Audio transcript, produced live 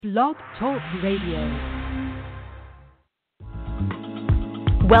Blog Talk Radio.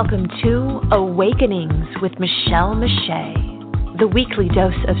 Welcome to Awakenings with Michelle Mache, the weekly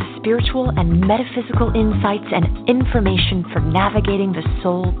dose of spiritual and metaphysical insights and information for navigating the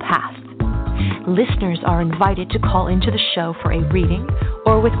soul path. Listeners are invited to call into the show for a reading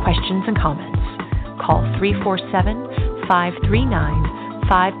or with questions and comments. Call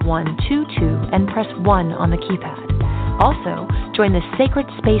 347-539-5122 and press 1 on the keypad. Also, join the Sacred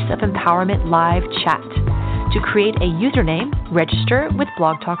Space of Empowerment live chat. To create a username, register with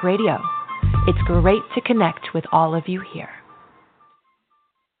Blog Talk Radio. It's great to connect with all of you here.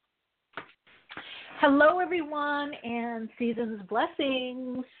 Hello, everyone, and season's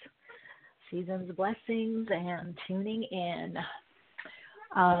blessings. Season's blessings and tuning in.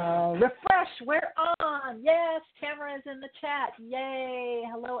 Refresh, we're on. Yes, Tamara's in the chat. Yay.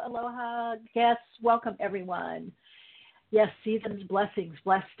 Hello, aloha. Yes, welcome, everyone. Yes, season's blessings.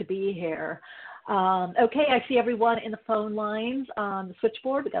 Blessed to be here. Okay, I see everyone in the phone lines on the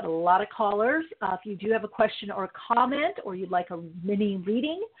switchboard. We've got a lot of callers. If you do have a question or a comment or you'd like a mini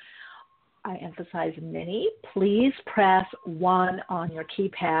reading, I emphasize mini, please press 1 on your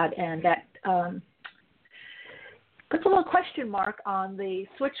keypad, and that puts a little question mark on the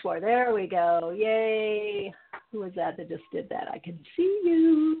switchboard. There we go. Yay. Who was that just did that? I can see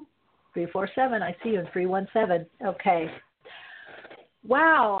you. 347, I see you in 317. Okay.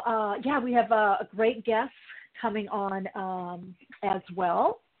 Wow. Yeah, we have a great guest coming on as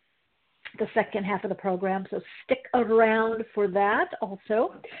well, the second half of the program, so stick around for that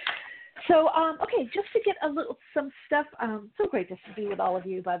also. So, okay, just to get some stuff, so great just to be with all of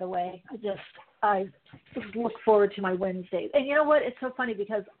you, by the way. I just look forward to my Wednesdays. And you know what? It's so funny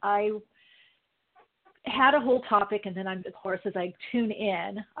because I had a whole topic, and then of course, as I tune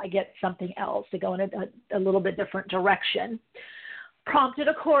in, I get something else to go in a little bit different direction. Prompted,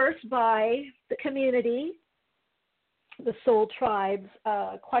 of course, by the community, the Soul Tribe's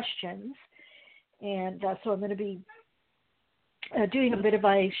questions. And so I'm going to be doing a bit of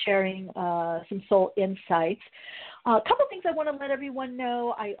sharing some soul insights. A couple things I want to let everyone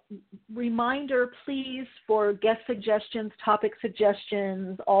know. Reminder, please, for guest suggestions, topic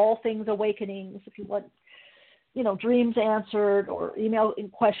suggestions, all things awakenings, if you want, dreams answered or email in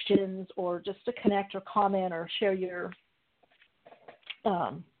questions or just to connect or comment or share your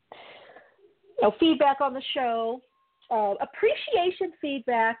feedback on the show. Appreciation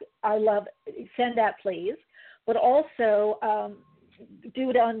feedback, I love, send that please. But also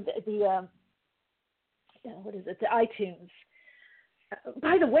do it on the iTunes.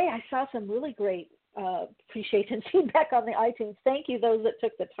 By the way, I saw some really great appreciation feedback on the iTunes. Thank you, those that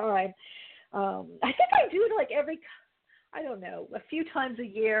took the time. I think I do it like a few times a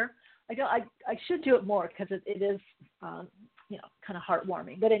year. I should do it more because it is, kind of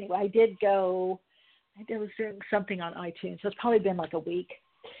heartwarming. But anyway, I was doing something on iTunes, so it's probably been like a week.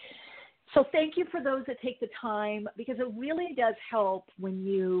 So thank you for those that take the time, because it really does help when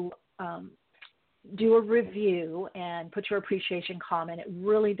you do a review and put your appreciation comment. It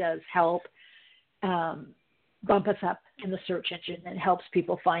really does help bump us up in the search engine and helps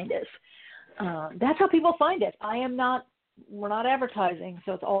people find us. That's how people find us. We're not advertising,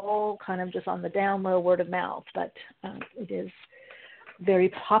 so it's all kind of just on the down low, word of mouth. But it is a very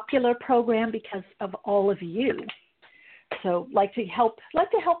popular program because of all of you. So like to help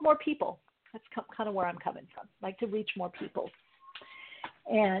more people. That's kind of where I'm coming from. Like to reach more people.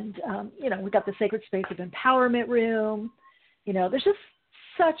 And, we've got the Sacred Space of Empowerment room. There's just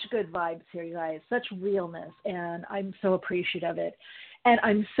such good vibes here, you guys, such realness. And I'm so appreciative of it. And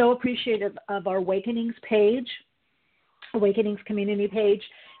I'm so appreciative of our Awakenings community page.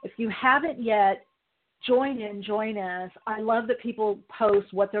 If you haven't yet, join us. I love that people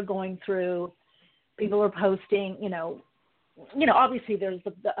post what they're going through. People are posting, obviously there's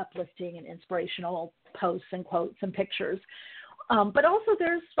the uplifting and inspirational posts and quotes and pictures. But also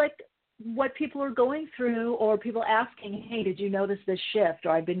there's like what people are going through, or people asking, hey, did you notice this shift?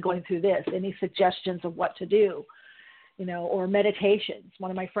 Or I've been going through this. Any suggestions of what to do? Or meditations. One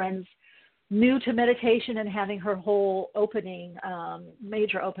of my friends, new to meditation and having her whole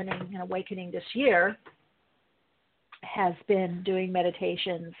major opening and awakening this year, has been doing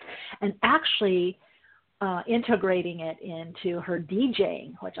meditations and actually integrating it into her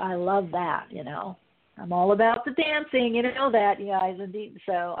DJing, which I love that, I'm all about the dancing, you know guys, indeed.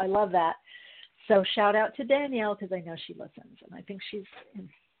 So I love that. So shout out to Danielle, because I know she listens, and I think she's in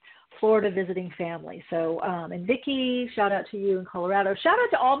Florida visiting family. So, and Vicki, shout out to you in Colorado. Shout out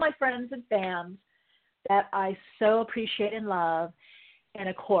to all my friends and fans that I so appreciate and love. And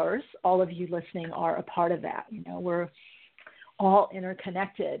of course, all of you listening are a part of that. We're all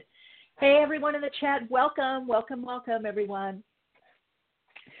interconnected. Hey, everyone in the chat, welcome, everyone.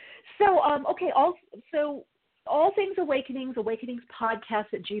 So, all things awakenings podcast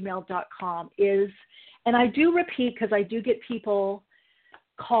at gmail.com is, and I do repeat because I do get people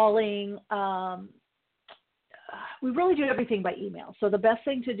calling. We really do everything by email. So the best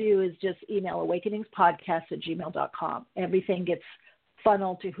thing to do is just email awakeningspodcast at gmail.com. Everything gets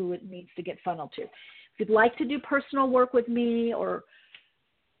funneled to who it needs to get funneled to. If you'd like to do personal work with me, or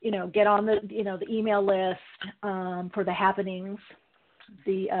get on the the email list for the happenings,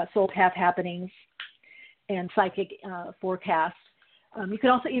 the Soul Path happenings and psychic forecast. You can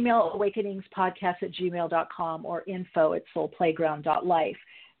also email awakeningspodcast at gmail.com or info@soulplayground.life.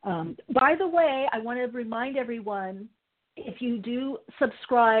 By the way, I want to remind everyone, if you do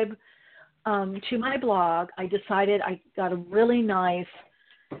subscribe to my blog, I decided I got a really nice,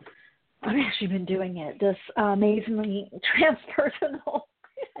 I've actually been doing it, this amazingly transpersonal,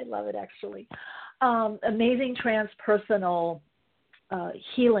 I love it actually, amazing transpersonal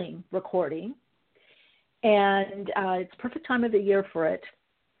healing recording. And it's perfect time of the year for it.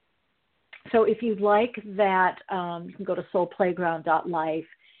 So if you'd like that, you can go to soulplayground.life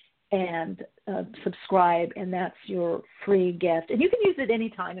and subscribe, and that's your free gift. And you can use it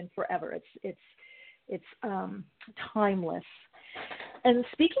anytime and forever. It's timeless. And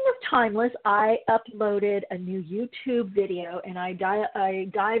speaking of timeless, I uploaded a new YouTube video, and I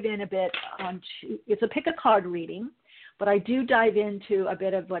dive in a bit onto, it's a pick a card reading, but I do dive into a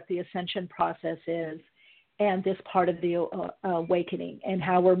bit of what the ascension process is and this part of the awakening and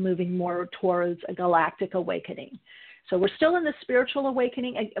how we're moving more towards a galactic awakening. So we're still in the spiritual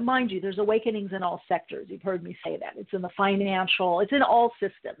awakening. And mind you, there's awakenings in all sectors. You've heard me say that. It's in the financial, it's in all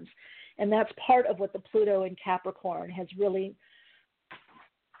systems. And that's part of what the Pluto in Capricorn has really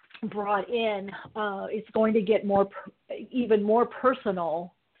brought in. It's going to get even more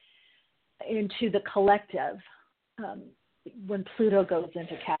personal into the collective when Pluto goes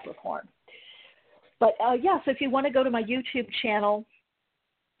into Capricorn. But so if you want to go to my YouTube channel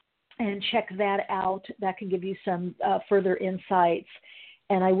and check that out, that can give you some further insights.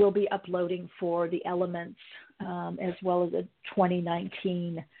 And I will be uploading for the elements as well as a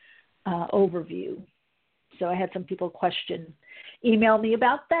 2019 overview. So I had some people email me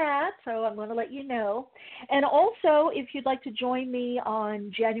about that, so I'm going to let you know. And also, if you'd like to join me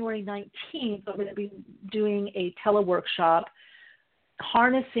on January 19th, I'm going to be doing a teleworkshop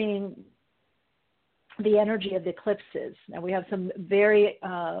harnessing the energy of the eclipses. Now, we have some very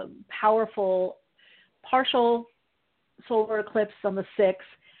powerful partial solar eclipse on the 6th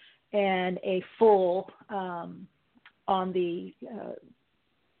and a full on the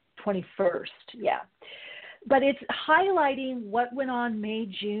 21st. Yeah. But it's highlighting what went on May,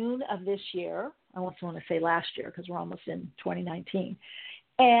 June of this year. I also want to say last year because we're almost in 2019.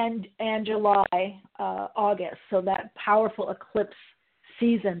 And July, August. So that powerful eclipse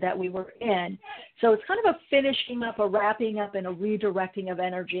season that we were in. So it's kind of a finishing up, a wrapping up, and a redirecting of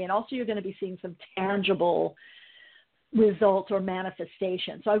energy. And also you're going to be seeing some tangible results or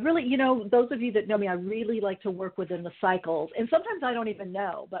manifestations. So I really, those of you that know me, I really like to work within the cycles. And sometimes I don't even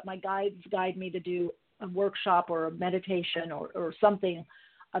know, but my guides guide me to do a workshop or a meditation or something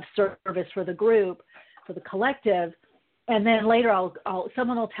of service for the group, for the collective. And then later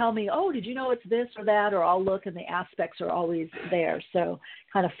someone will tell me, oh, did you know it's this or that? Or I'll look and the aspects are always there. So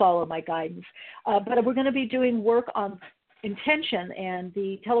kind of follow my guidance. But we're going to be doing work on intention, and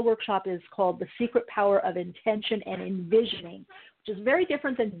the teleworkshop is called The Secret Power of Intention and Envisioning, which is very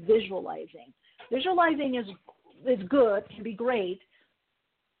different than visualizing. Visualizing is good, can be great,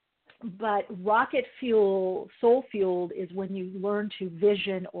 but rocket fuel, soul fueled is when you learn to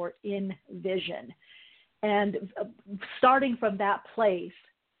vision or envision. And starting from that place,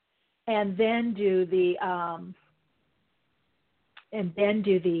 and then do the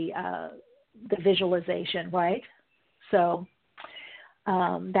visualization, right? So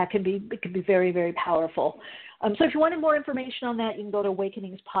it can be very, very powerful. So if you wanted more information on that, you can go to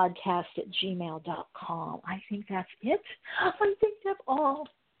awakeningspodcast@gmail.com. I think that's it. I think that's all.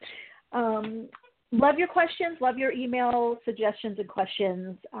 Love your questions. Love your email suggestions and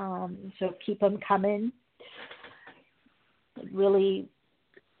questions. So keep them coming. Really,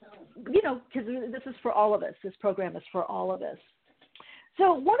 because this is for all of us. This program is for all of us.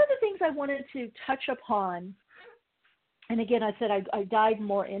 So one of the things I wanted to touch upon, and again, I said I dived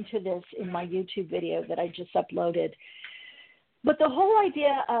more into this in my YouTube video that I just uploaded, but the whole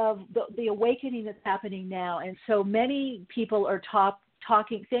idea of the awakening that's happening now, and so many people are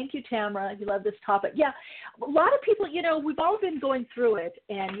talking. Thank you, Tamara. You love this topic. Yeah, a lot of people, we've all been going through it,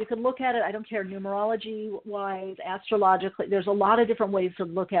 and you can look at it, I don't care, numerology-wise, astrologically. There's a lot of different ways to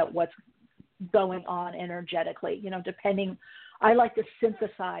look at what's going on energetically, depending. I like to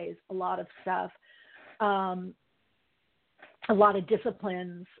synthesize a lot of stuff, a lot of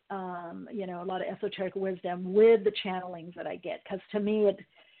disciplines, a lot of esoteric wisdom with the channelings that I get, because to me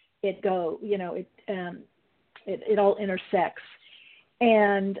it all intersects.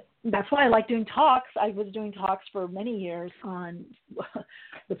 And that's why I like doing talks. I was doing talks for many years on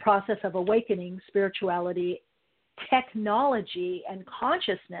the process of awakening, spirituality, technology, and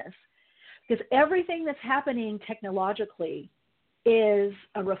consciousness, because everything that's happening technologically is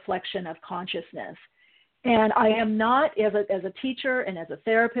a reflection of consciousness. And I am not, as a teacher and as a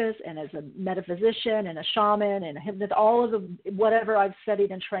therapist and as a metaphysician and a shaman and a hypnotist, all of the whatever I've studied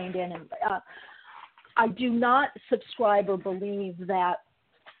and trained in, and I do not subscribe or believe that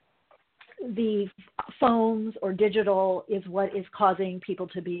the phones or digital is what is causing people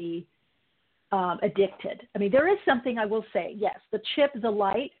to be addicted. I mean, there is something I will say. Yes, the chip, the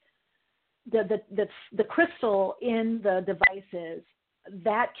light, the crystal in the devices,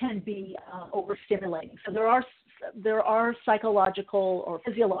 that can be overstimulating. So there are psychological or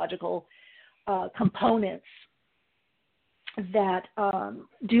physiological components that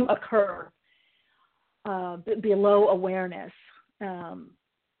do occur below awareness,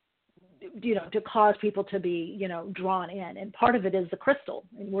 to cause people to be, drawn in. And part of it is the crystal,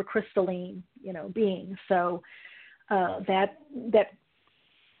 and we're crystalline, beings. So that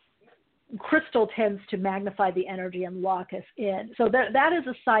crystal tends to magnify the energy and lock us in. So that is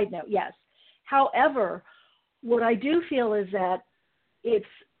a side note, yes. However, what I do feel is that it's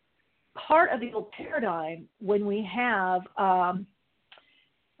part of the old paradigm when we have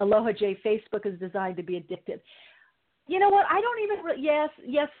Aloha J, Facebook is designed to be addictive. You know what? I don't even. Yes,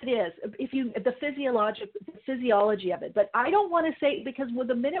 it is. The physiology of it, but I don't want to say, because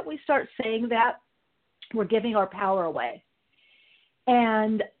the minute we start saying that, we're giving our power away.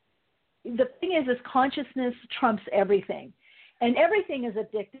 And the thing is consciousness trumps everything, and everything is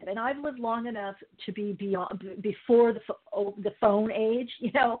addictive. And I've lived long enough to be before the phone age.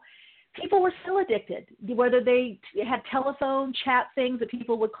 People were still addicted, whether they had telephone chat things that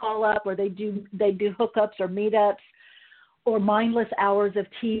people would call up, or they do hookups or meetups, or mindless hours of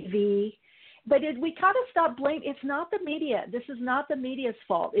TV. But we kind of stop blaming. It's not the media. This is not the media's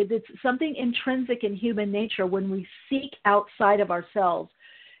fault. It's something intrinsic in human nature when we seek outside of ourselves.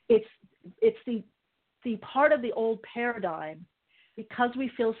 It's the part of the old paradigm, because we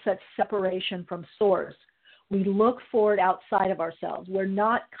feel such separation from source. We look for it outside of ourselves. We're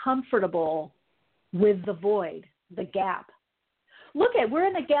not comfortable with the void, the gap. We're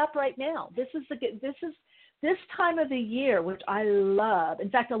in a gap right now. This is this time of the year, which I love. In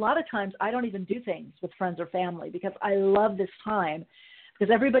fact, a lot of times I don't even do things with friends or family, because I love this time,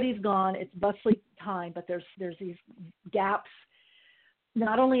 because everybody's gone. It's bustling time, but there's these gaps,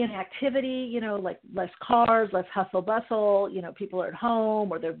 not only in activity, like less cars, less hustle bustle, people are at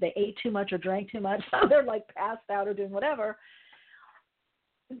home, or they ate too much or drank too much, so they're like passed out or doing whatever.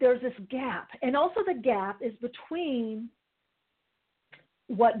 There's this gap. And also the gap is between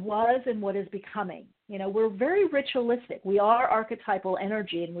what was and what is becoming. We're very ritualistic. We are archetypal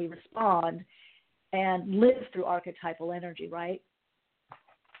energy, and we respond and live through archetypal energy, right?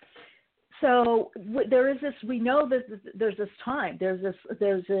 So there is this. We know that there's this time. There's this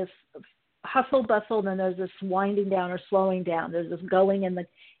hustle bustle, and then there's this winding down or slowing down. There's this going in the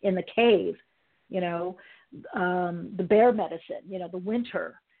cave, the bear medicine, the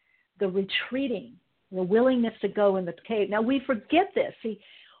winter, the retreating, the willingness to go in the cave. Now we forget this. See,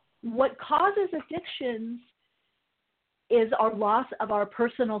 what causes addictions is our loss of our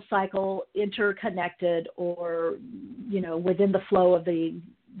personal cycle, interconnected, or within the flow of the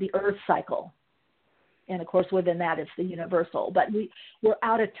earth cycle. And of course within that it's the universal, but we're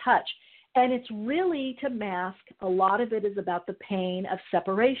out of touch. And it's really to mask, a lot of it is about the pain of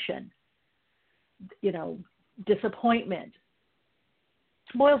separation, disappointment.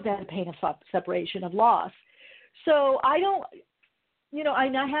 It boils down to pain of separation, of loss. So I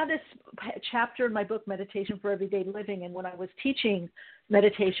have this chapter in my book, Meditation for Everyday Living, and when I was teaching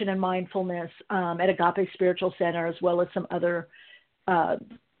meditation and mindfulness at Agape Spiritual Center, as well as some other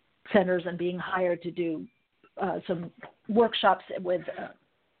centers, and being hired to do some workshops with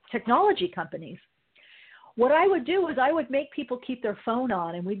technology companies, what I would do is I would make people keep their phone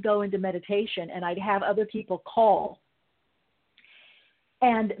on, and we'd go into meditation, and I'd have other people call.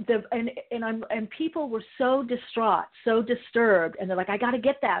 And people were so distraught, so disturbed, and they're like, I got to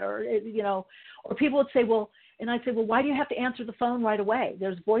get that, or people would say, well, And I'd say, well, why do you have to answer the phone right away?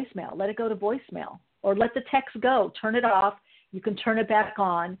 There's voicemail. Let it go to voicemail. Or let the text go. Turn it off. You can turn it back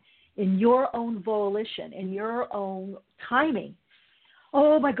on in your own volition, in your own timing.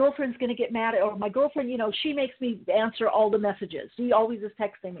 Oh, my girlfriend's going to get mad. Or my girlfriend, she makes me answer all the messages. She always is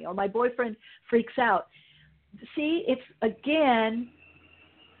texting me. Or my boyfriend freaks out. See, it's, again,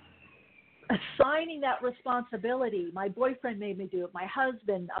 assigning that responsibility. My boyfriend made me do it. My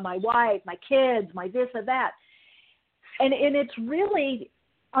husband, my wife, my kids, my this or that. And it's really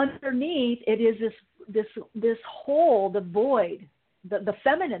underneath it is this hole, the void, the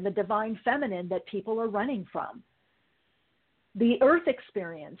feminine, the divine feminine that people are running from. The earth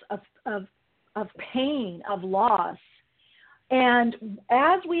experience of pain, of loss. And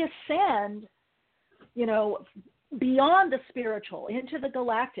as we ascend, beyond the spiritual into the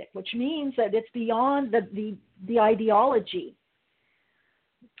galactic, which means that it's beyond the ideology,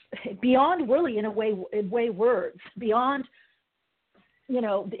 beyond really in a way words, beyond,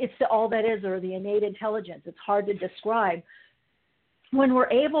 it's the all that is, or the innate intelligence. It's hard to describe. When we're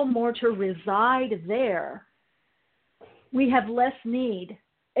able more to reside there, we have less need,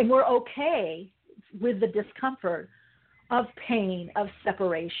 and we're okay with the discomfort of pain, of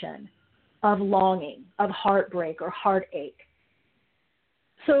separation, of longing, of heartbreak or heartache.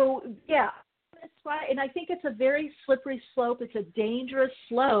 So, yeah, that's right. And I think it's a very slippery slope. It's a dangerous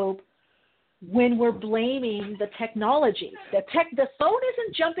slope when we're blaming the technology. The phone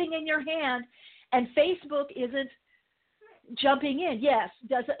isn't jumping in your hand, and Facebook isn't jumping in. Yes,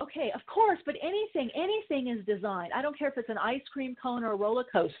 does it? Okay, of course, but anything is designed. I don't care if it's an ice cream cone or a roller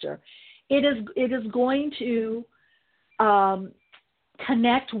coaster. It is going to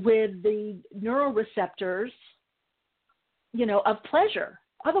connect with the neuroreceptors, of pleasure.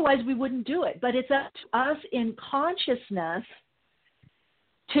 Otherwise, we wouldn't do it. But it's up to us in consciousness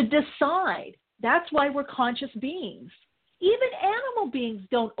to decide. That's why we're conscious beings. Even animal beings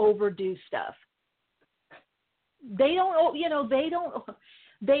don't overdo stuff. They don't,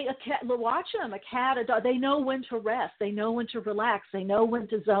 watch them, a cat, a dog, they know when to rest. They know when to relax. They know when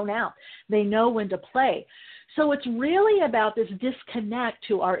to zone out. They know when to play. So it's really about this disconnect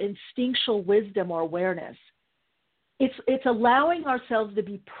to our instinctual wisdom or awareness. It's allowing ourselves to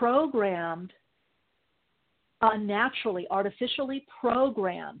be programmed unnaturally, artificially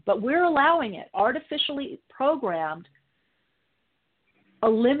programmed, but we're allowing it, artificially programmed,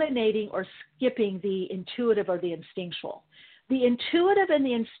 eliminating or skipping the intuitive or the instinctual. The intuitive and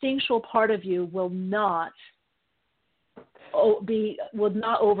the instinctual part of you will not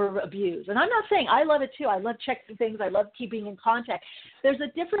over abuse. And I'm not saying, I love it too. I love checking things. I love keeping in contact. There's a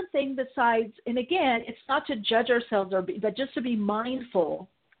different thing besides, and again, it's not to judge ourselves but just to be mindful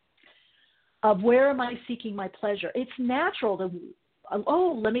of where am I seeking my pleasure. It's natural to,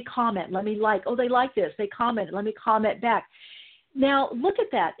 let me comment, let me like, they like this, they comment, let me comment back. Now, look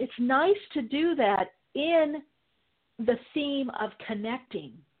at that. It's nice to do that in the theme of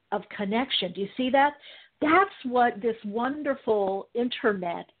connecting, of connection. Do you see that? That's what this wonderful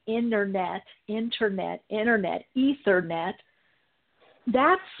Ethernet,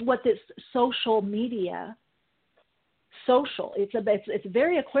 that's what this social media, it's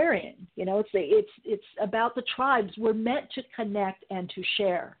very Aquarian. It's about the tribes. We're meant to connect and to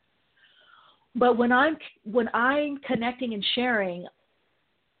share. But when I'm connecting and sharing,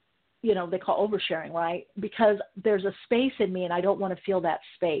 they call oversharing, right? Because there's a space in me and I don't want to feel that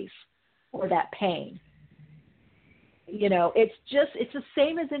space or that pain. It's the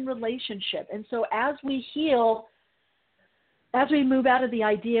same as in relationship. And so as we heal, as we move out of the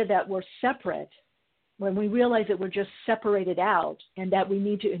idea that we're separate, when we realize that we're just separated out and that we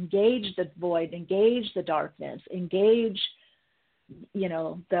need to engage the void, engage the darkness, engage,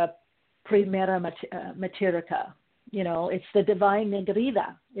 the primera materica, it's the divine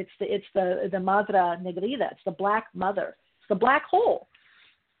negrida. It's the madra negrida. It's the black mother. It's the black hole.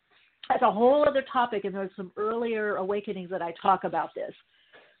 That's a whole other topic, and there's some earlier awakenings that I talk about this,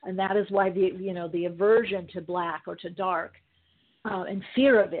 and that is why the aversion to black or to dark and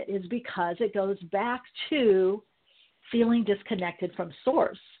fear of it is because it goes back to feeling disconnected from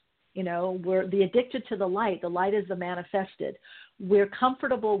source. We're addicted to the light. The light is the manifested. We're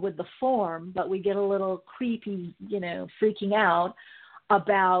comfortable with the form, but we get a little creepy, freaking out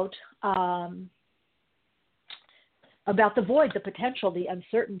about the void, the potential, the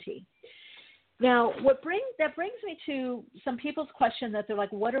uncertainty. Now, that brings me to some people's question that they're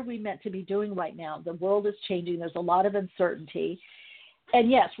like, what are we meant to be doing right now? The world is changing. There's a lot of uncertainty. And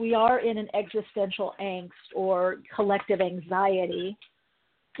yes, we are in an existential angst or collective anxiety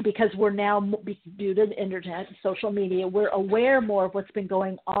because we're now, due to the internet, social media, we're aware more of what's been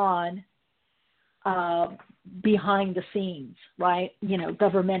going on behind the scenes, right?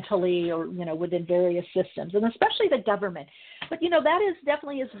 Governmentally or, within various systems, and especially the government. But, that is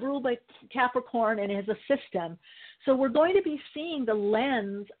definitely is ruled by Capricorn and is a system. So we're going to be seeing the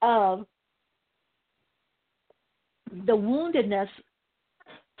lens of the woundedness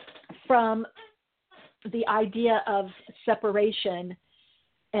from the idea of separation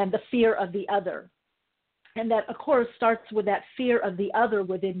and the fear of the other. And that, of course, starts with that fear of the other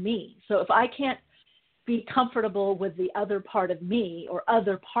within me. So if I can't be comfortable with the other part of me or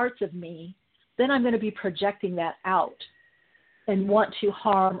other parts of me, then I'm going to be projecting that out and want to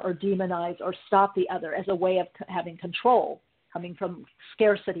harm or demonize or stop the other as a way of having control, coming from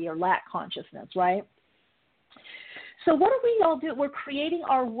scarcity or lack consciousness, right? So what do we all do? We're creating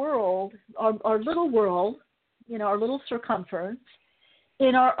our world, our little world, our little circumference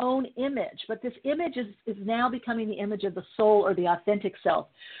in our own image. But this image is now becoming the image of the soul or the authentic self,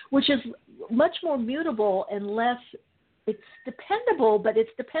 which is much more mutable and less, it's dependable, but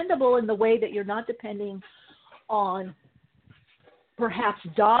it's dependable in the way that you're not depending on perhaps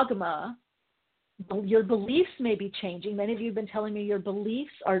dogma. Your beliefs may be changing. Many of you have been telling me your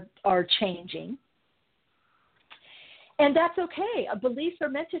beliefs are changing. And that's okay. Beliefs are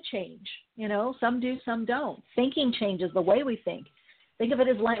meant to change. Some do, some don't. Thinking changes the way we think. Think of it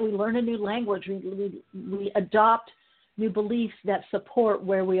as like we learn a new language. We adopt new beliefs that support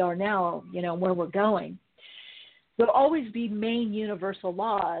where we are now, where we're going. There'll always be main universal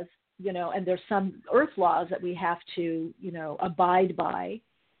laws, and there's some earth laws that we have to, abide by.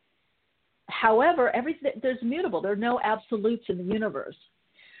 However, there's mutable. There are no absolutes in the universe.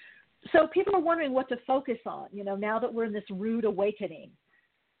 So people are wondering what to focus on, now that we're in this rude awakening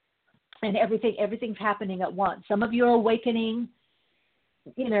and everything's happening at once. Some of your awakening,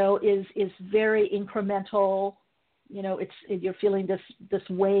 is very incremental. You're feeling this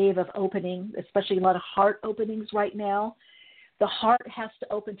wave of opening, especially a lot of heart openings right now. The heart has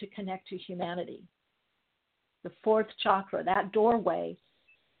to open to connect to humanity. The fourth chakra, that doorway,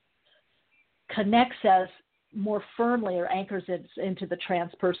 connects us more firmly or anchors it into the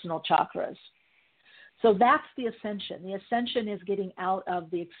transpersonal chakras. So that's the ascension. The ascension is getting out of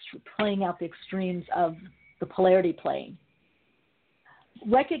playing out the extremes of the polarity plane.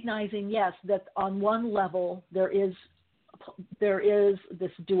 Recognizing, yes, that on one level there is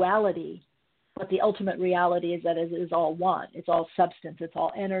this duality, but the ultimate reality is that it is all one. It's all substance. It's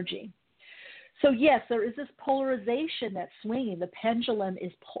all energy. So yes, there is this polarization that's swinging. The pendulum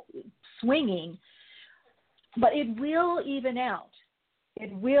is swinging, but it will even out.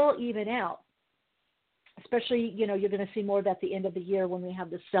 It will even out. Especially, you're going to see more of that at the end of the year when we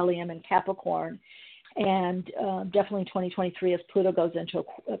have the stellium in Capricorn. And definitely 2023 as Pluto goes into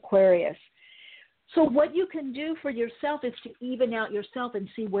Aquarius. So what you can do for yourself is to even out yourself and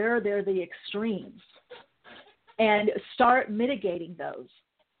see where they're the extremes and start mitigating those.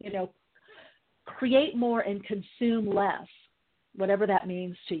 Create more and consume less, whatever that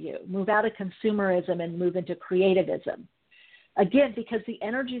means to you. Move out of consumerism and move into creativism. Again, because the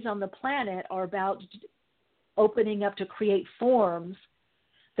energies on the planet are about opening up to create forms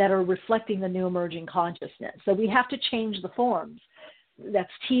that are reflecting the new emerging consciousness. So we have to change the forms.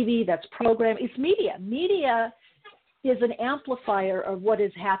 That's TV, that's program, it's media. Media is an amplifier of what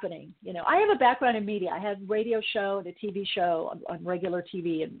is happening. I have a background in media. I had a radio show and a TV show on regular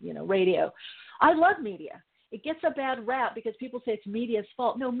TV and, radio. I love media. It gets a bad rap because people say it's media's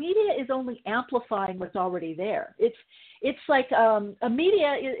fault. No, media is only amplifying what's already there. It's like a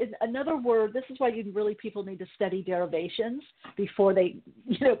media is another word. This is why people need to study derivations before they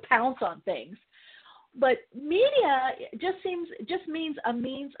pounce on things. But media just means a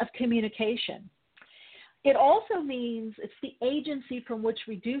means of communication. It also means it's the agency from which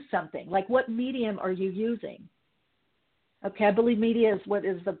we do something. Like, what medium are you using? Okay, I believe media is what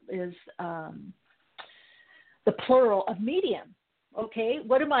is the plural of medium. Okay,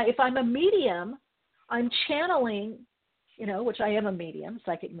 what am I? If I'm a medium, I'm channeling, which I am a medium,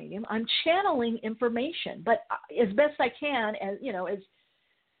 psychic medium. I'm channeling information, but as best I can, as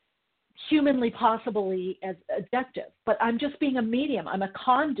humanly possibly as objective. But I'm just being a medium. I'm a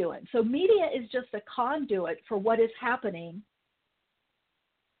conduit. So media is just a conduit for what is happening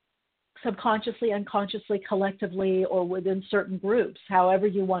subconsciously, unconsciously, collectively, or within certain groups, however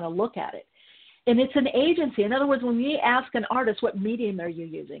you want to look at it. And it's an agency. In other words, when we ask an artist, what medium are you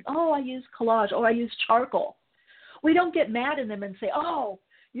using? Oh, I use collage. Oh, I use charcoal. We don't get mad at them and say, oh,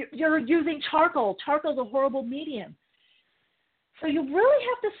 you're using charcoal. Charcoal's a horrible medium. So you really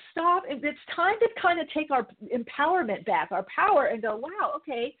have to stop. It's time to kind of take our empowerment back, our power, and go, wow,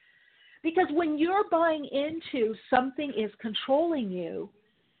 okay. Because when you're buying into something is controlling you,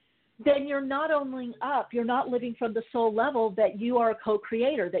 then you're not only up, you're not living from the soul level that you are a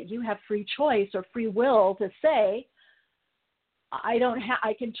co-creator, that you have free choice or free will to say, I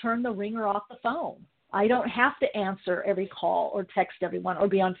can turn the ringer off the phone. I don't have to answer every call or text everyone or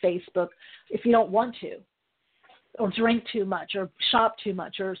be on Facebook if you don't want to, or drink too much or shop too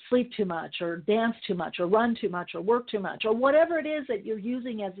much or sleep too much or dance too much or run too much or work too much or whatever it is that you're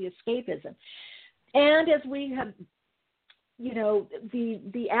using as the escapism. And as we have, you know,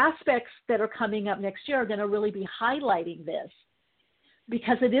 the aspects that are coming up next year are going to really be highlighting this,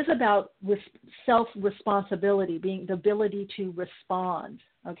 because it is about self-responsibility, being the ability to respond,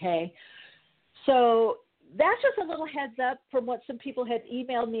 okay? So that's just a little heads up from what some people had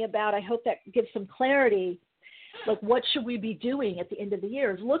emailed me about. I hope that gives some clarity. Like, what should we be doing at the end of the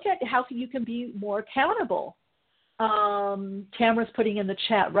year? Look at how you can be more accountable. Tamara's putting in the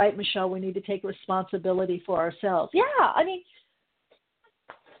chat, right, Michelle, we need to take responsibility for ourselves. Yeah, I mean,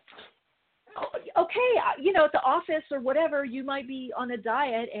 okay, you know, at the office or whatever, you might be on a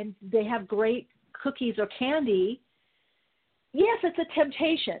diet and they have great cookies or candy. Yes, it's a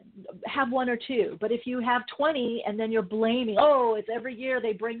temptation. Have one or two. But if you have 20 and then you're blaming, oh, it's every year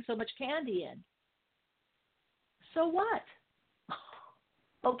they bring so much candy in. So what?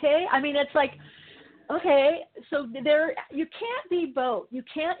 Okay? I mean, it's like, okay, so you can't be both. You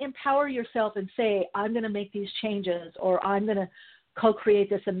can't empower yourself and say, I'm going to make these changes, or I'm going to co-create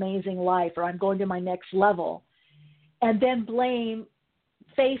this amazing life, or I'm going to my next level, and then blame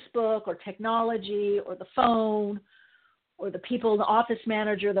Facebook or technology or the phone or the people, the office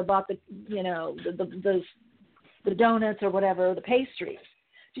manager that bought the, you know, the donuts or whatever, the pastries.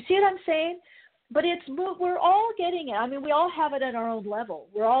 Do you see what I'm saying? But we're all getting it. I mean, we all have it at our own level.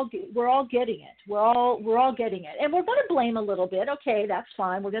 We're all getting it. We're all getting it, and we're going to blame a little bit. Okay, that's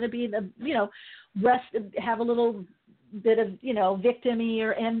fine. We're going to be have a little bit of, you know, victim-y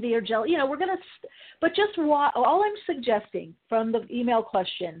or envy or jealousy. You know, we're going to, but just all I'm suggesting from the email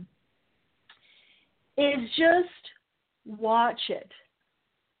question is just watch it.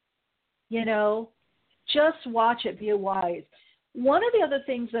 You know, just watch it. Be wise. One of the other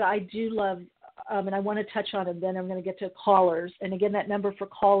things that I do love, and I want to touch on, and then I'm going to get to callers. And again, that number for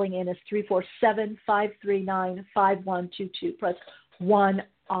calling in is 347-539-5122. Press 1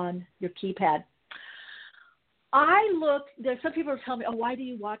 on your keypad. There's some people are telling me, oh, why do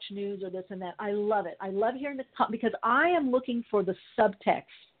you watch news or this and that? I love it. I love hearing because I am looking for the subtext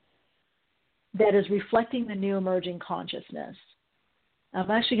that is reflecting the new emerging consciousness.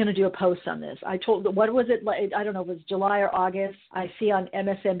 I'm actually going to do a post on this. What was it? I don't know, it was July or August. I see on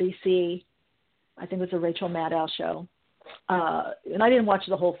MSNBC, I think it was a Rachel Maddow show. And I didn't watch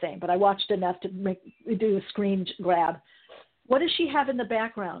the whole thing, but I watched enough to do a screen grab. What does she have in the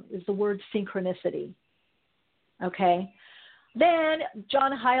background is the word synchronicity. Okay. Then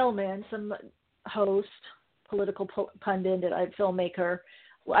John Heilman, some host, political pundit, filmmaker,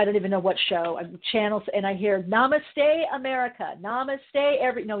 I don't even know what show, channels, and I hear Namaste America,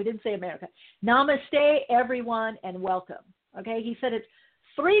 Namaste no, he didn't say America, Namaste everyone and welcome. Okay, he said it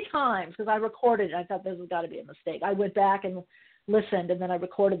 3 times because I recorded it. I thought this has got to be a mistake. I went back and listened, and then I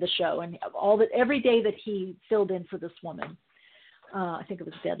recorded the show, and every day that he filled in for this woman. I think it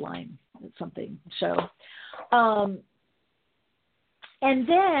was Deadline, something show. And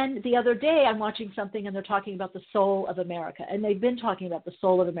then the other day I'm watching something and they're talking about the soul of America. And they've been talking about the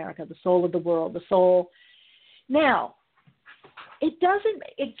soul of America, the soul of the world, the soul. Now, it doesn't,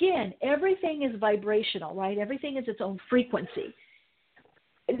 again, everything is vibrational, right? Everything is its own frequency.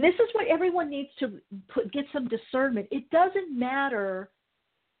 And this is what everyone needs to get some discernment. It doesn't matter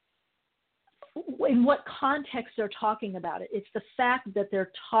in what context they're talking about it. It's the fact that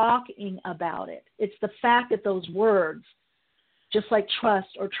they're talking about it. It's the fact that those words, just like trust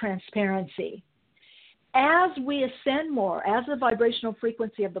or transparency, as we ascend more, as the vibrational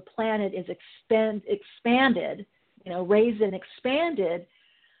frequency of the planet is expanded, you know, raised and expanded,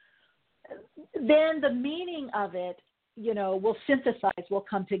 then the meaning of it, you know, will synthesize, will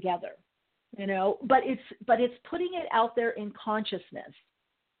come together, you know, but it's putting it out there in consciousness.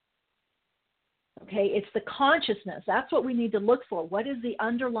 Okay, it's the consciousness. That's what we need to look for. What is the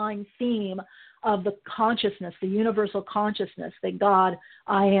underlying theme of the consciousness, the universal consciousness that God,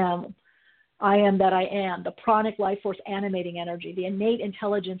 I am that I am, the pranic life force animating energy, the innate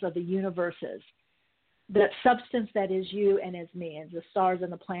intelligence of the universes, that substance that is you and is me, and the stars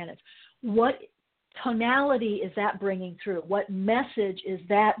and the planets. What tonality is that bringing through? What message is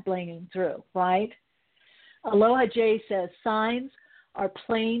that bringing through, right? Aloha J says, signs are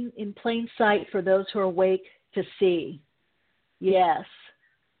in plain sight for those who are awake to see. Yes.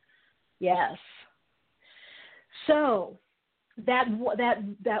 Yes. So that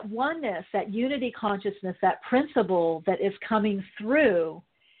oneness, that unity consciousness, that principle that is coming through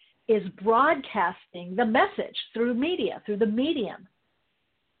is broadcasting the message through media, through the medium.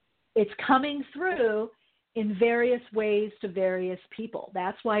 It's coming through in various ways to various people.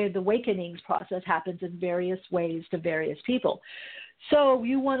 That's why the awakenings process happens in various ways to various people. So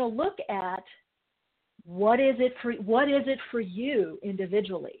you want to look at what is it for you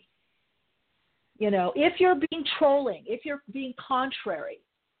individually. If you're being trolling, if you're being contrary,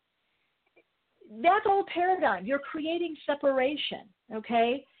 that's old paradigm. You're creating separation,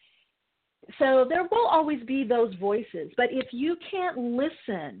 okay? So there will always be those voices. But if you can't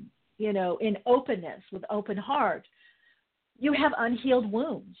listen, in openness, with open heart, you have unhealed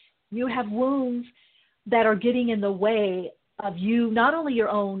wounds. You have wounds that are getting in the way of you, not only your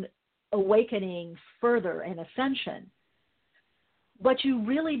own awakening further and ascension, but you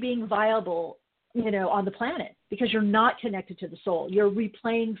really being viable, on the planet, because you're not connected to the soul. You're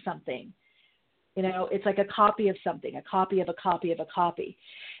replaying something. It's like a copy of something, a copy of a copy of a copy.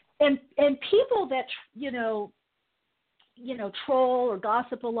 And people that, troll or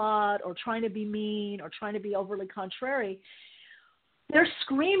gossip a lot or trying to be mean or trying to be overly contrary, they're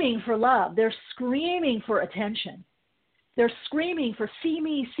screaming for love. They're screaming for attention. They're screaming for see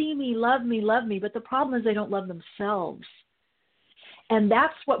me, love me, love me. But the problem is they don't love themselves. And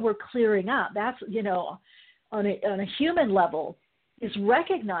that's what we're clearing up. That's, on a human level, is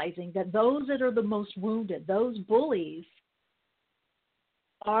recognizing that those that are the most wounded, those bullies,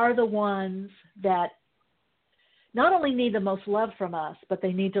 are the ones that not only need the most love from us, but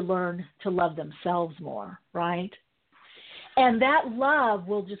they need to learn to love themselves more, right? And that love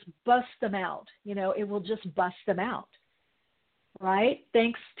will just bust them out. It will just bust them out, right?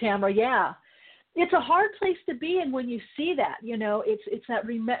 Thanks, Tamara. Yeah. It's a hard place to be in when you see that. It's that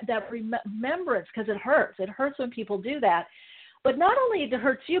remembrance, because it hurts. It hurts when people do that. But not only it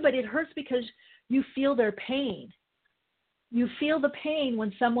hurts you, but it hurts because you feel their pain. You feel the pain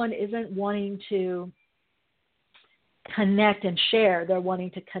when someone isn't wanting to connect and share. They're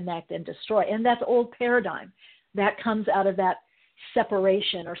wanting to connect and destroy. And that's old paradigm. That comes out of that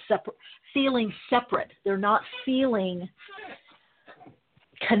separation or feeling separate. They're not feeling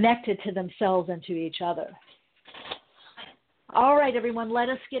connected to themselves and to each other. All right, everyone, let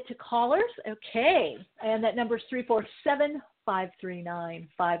us get to callers. Okay, and that number is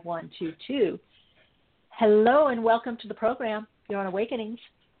 347-539-5122. Hello, and welcome to the program. You're on Awakenings.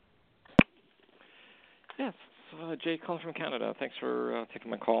 Yes, Jay calling from Canada. Thanks for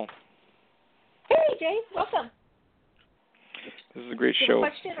taking my call. Hey, Jay, welcome. This is a great show.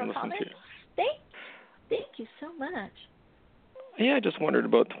 Question or comment? Thank you so much. Yeah, I just wondered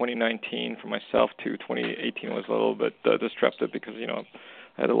about 2019 for myself, too. 2018 was a little bit disruptive because, I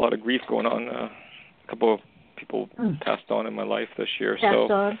had a lot of grief going on. A couple of people passed on in my life this year.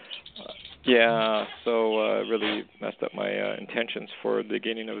 Really messed up my intentions for the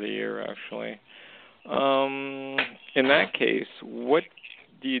beginning of the year, actually. In that case, what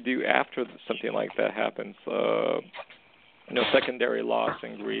do you do after something like that happens? Secondary loss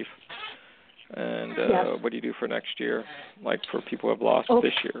and grief. And what do you do for next year, like for people who have lost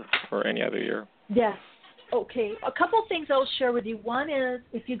this year or any other year? Yes. Okay. A couple of things I'll share with you. One is,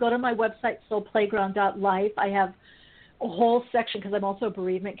 if you go to my website, soulplayground.life, I have a whole section, because I'm also a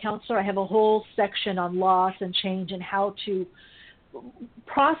bereavement counselor, I have a whole section on loss and change and how to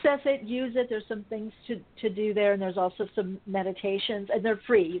process it, use it. There's some things to do there, and there's also some meditations, and they're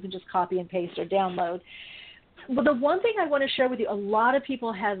free. You can just copy and paste or download. But the one thing I want to share with you, a lot of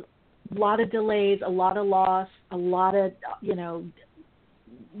people have a lot of delays, a lot of loss, a lot of,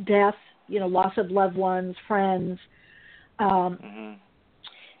 death, loss of loved ones, friends,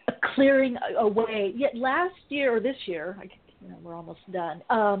 clearing away. Yet last year or this year, we're almost done,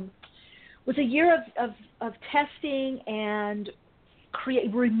 was a year of testing and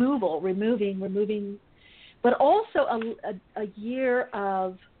removing, but also a year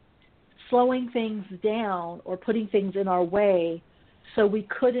of slowing things down or putting things in our way so we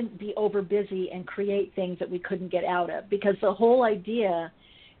couldn't be over busy and create things that we couldn't get out of. Because the whole idea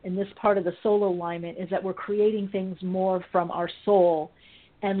in this part of the soul alignment is that we're creating things more from our soul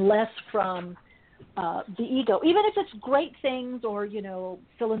and less from the ego. Even if it's great things or,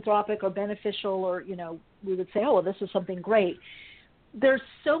 philanthropic or beneficial or, we would say, oh, well, this is something great. There's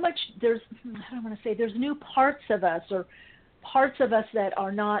so much, there's new parts of us or parts of us that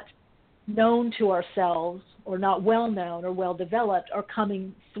are not known to ourselves or not well known or well developed are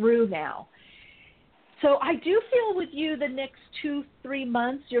coming through now. So I do feel with you the next 2-3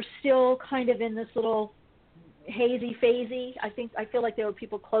 months, you're still kind of in this little hazy, phasey. I feel like there were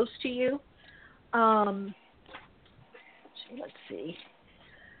people close to you. let's see.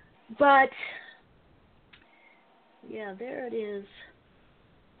 But, yeah, there it is.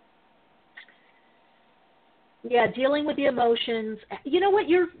 Yeah, dealing with the emotions. You know what?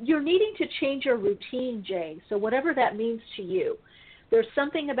 You're needing to change your routine, Jay. So whatever that means to you, there's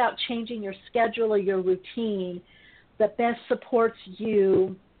something about changing your schedule or your routine that best supports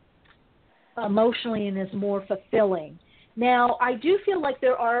you emotionally and is more fulfilling. Now, I do feel like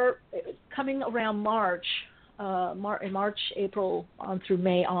there are, coming around March, April on through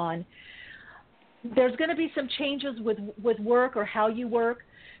May on, there's going to be some changes with work or how you work.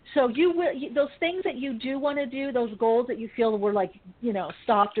 So those things that you do want to do, those goals that you feel were like,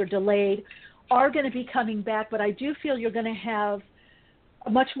 stopped or delayed, are going to be coming back. But I do feel you're going to have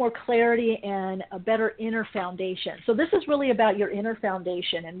much more clarity and a better inner foundation. So this is really about your inner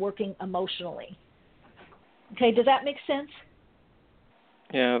foundation and working emotionally. Okay, does that make sense?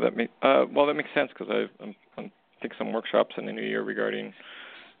 Yeah, that makes sense because I'm taking some workshops in the new year regarding,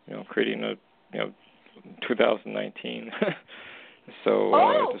 creating a 2019. So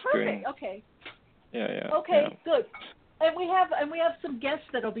just perfect. doing. Okay. Yeah. Okay, yeah. good. And we have some guests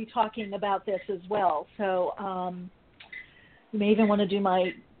that'll be talking about this as well. So you may even want to do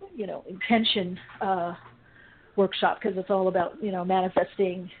my intention workshop because it's all about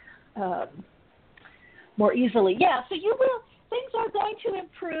manifesting more easily. Yeah. So things are going to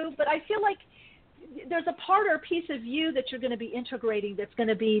improve, but I feel like there's a part or a piece of you that you're going to be integrating that's going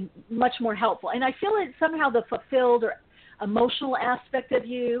to be much more helpful. And I feel it somehow the fulfilled or emotional aspect of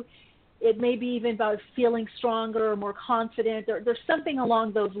you, it may be even about feeling stronger or more confident. There's something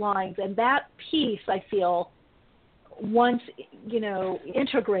along those lines. And that piece, I feel, once,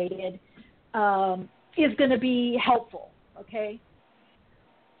 integrated, is going to be helpful, okay?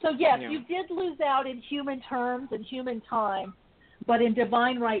 So, yes, you did lose out in human terms and human time, but in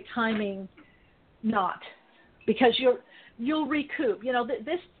divine right timing, not. Because you'll recoup. You'll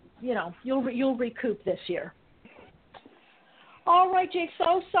recoup this year. All right, Jake.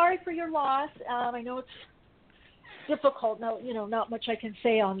 So sorry for your loss. I know it's difficult. No, not much I can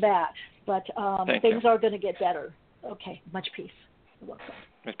say on that. But things are going to get better. Okay. Much peace. You're welcome.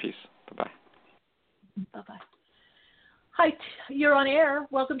 Much peace. Bye-bye. Bye-bye. Hi, you're on air.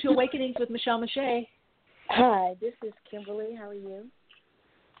 Welcome to Awakenings with Michelle Mache. Hi, this is Kimberly. How are you?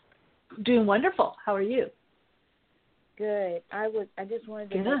 Doing wonderful. How are you? Good. I just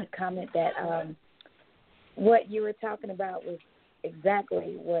wanted to make a comment that what you were talking about was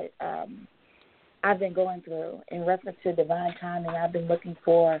exactly what I've been going through in reference to divine timing. I've been looking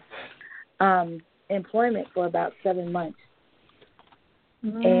for employment for about 7 months.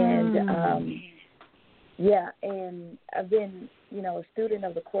 And, and I've been, a student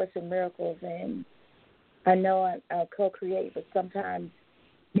of the Course in Miracles, and I know I co-create, but sometimes,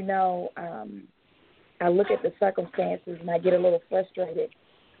 I look at the circumstances and I get a little frustrated,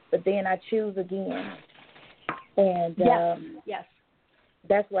 but then I choose again. And yes.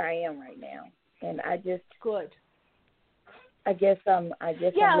 That's where I am right now. And I just good. I guess I'm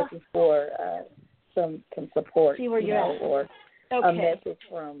looking for some support, see where you're at. or a message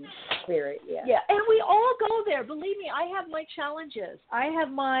from Spirit. Yeah. Yeah, and we all go there. Believe me, I have my challenges. I have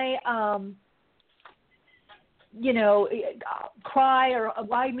my cry or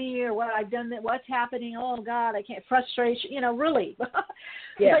why me or what I've done, what's happening. Oh God, I can't. Frustration. Really.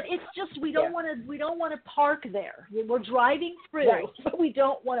 Yeah. But it's just we don't want to park there. We're driving through, right. but we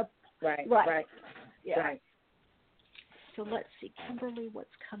don't want to. Right. Yeah. Right. So let's see, Kimberly,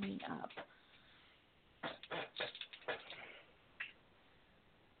 what's coming up?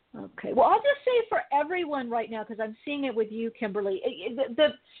 Okay. Well, I'll just say for everyone right now, because I'm seeing it with you, Kimberly.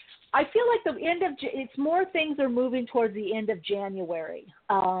 I feel like it's more things are moving towards the end of January.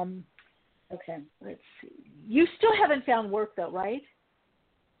 Okay. Let's see. You still haven't found work though, right?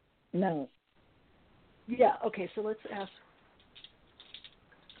 No. Yeah. Okay. So let's ask.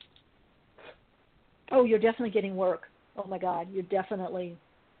 Oh, you're definitely getting work. Oh my God, you're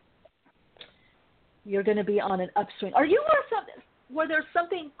going to be on an upswing. Are you where there's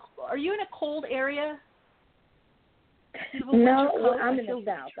something? Are you in a cold area? No, I'm in the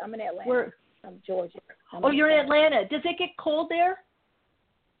South. I'm in Atlanta. I'm Georgia. You're in Atlanta. Does it get cold there?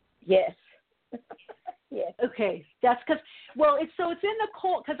 Yes. Yes. Okay, that's because it's in the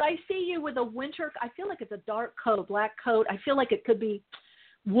cold. Because I see you with a winter. I feel like it's a dark coat, black coat. I feel like it could be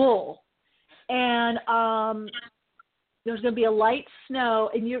wool, and there's going to be a light snow,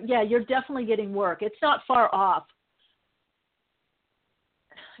 and you're definitely getting work. It's not far off.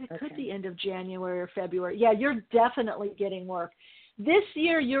 It could be end of January or February. Yeah, you're definitely getting work. this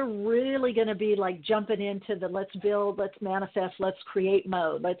year you're really going to be like jumping into the let's build, let's manifest, let's create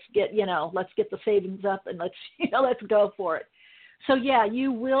mode. Let's get the savings up and let's go for it. So yeah,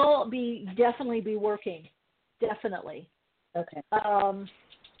 you will definitely be working. Definitely. Okay.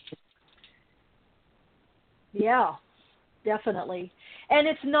 Yeah, definitely. And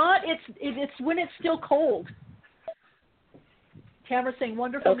it's when it's still cold. Tamara's saying,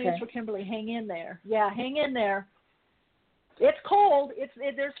 wonderful news for Kimberly. Hang in there. Yeah, hang in there. It's cold.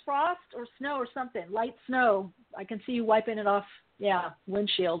 There's frost or snow or something, light snow. I can see you wiping it off. Yeah,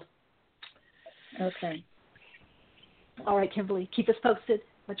 windshield. Okay. All right, Kimberly, keep us posted.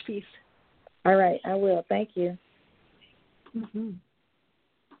 Much peace. All right, I will. Thank you. Mm-hmm.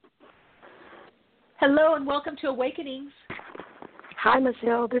 Hello and welcome to Awakenings. Hi,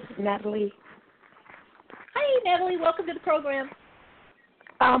 Michelle. This is Natalie. Hi, Natalie. Welcome to the program.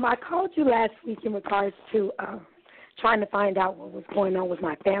 I called you last week in regards to trying to find out what was going on with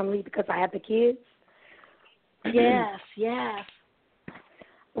my family because I have the kids. Yes.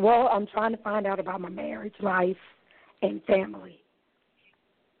 Well, I'm trying to find out about my marriage life and family.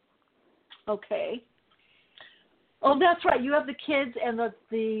 Okay. Oh, that's right. You have the kids and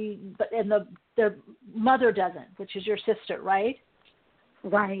their mother doesn't, which is your sister, right?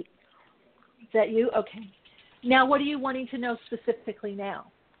 Right. Is that you? Okay. Now, what are you wanting to know specifically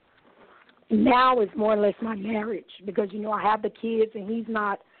now? Now it's more or less my marriage because, I have the kids and he's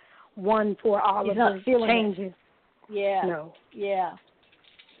not one for all of the changes. Yeah. No. Yeah.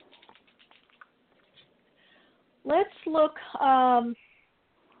 Let's look.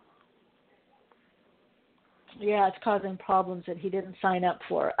 Yeah, it's causing problems that he didn't sign up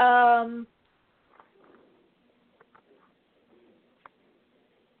for.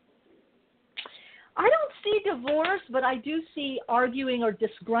 I don't see divorce, but I do see arguing or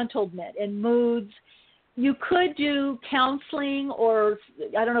disgruntlement and moods. You could do counseling or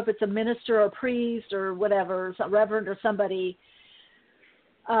I don't know if it's a minister or a priest or whatever, some reverend or somebody.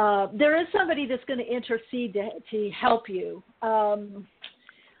 There is somebody that's going to intercede to help you.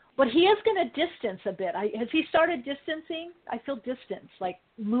 But he is going to distance a bit. Has he started distancing? I feel distance, like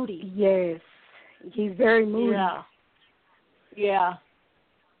moody. Yes. He's very moody. Yeah.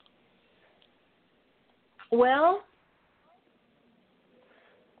 Well,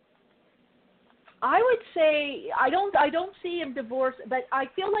 I would say I don't see him divorced, but I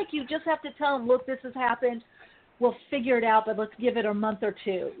feel like you just have to tell him, look, this has happened. We'll figure it out, but let's give it a month or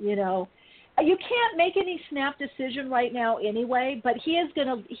two, You can't make any snap decision right now anyway, but he is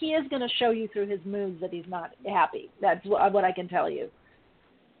gonna show you through his moods that he's not happy. That's what I can tell you.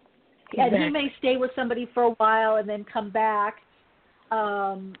 Exactly. And he may stay with somebody for a while and then come back.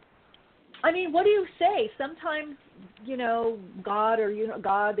 What do you say? Sometimes, God or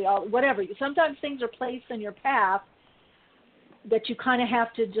God, whatever. Sometimes things are placed in your path that you kind of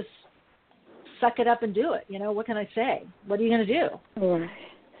have to just suck it up and do it. What can I say? What are you going to do? Right.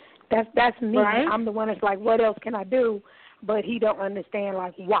 That's me. Right? I'm the one that's like, what else can I do? But he don't understand,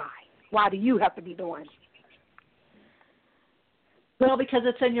 like, why? Why do you have to be doing? Well, because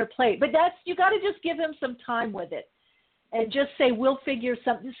it's in your plate. But you got to just give him some time with it. And just say, we'll figure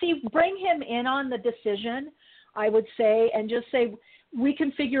something. See, bring him in on the decision, I would say, and just say, we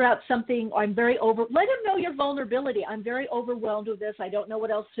can figure out something. Let him know your vulnerability. I'm very overwhelmed with this. I don't know what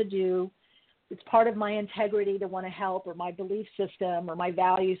else to do. It's part of my integrity to want to help, or my belief system, or my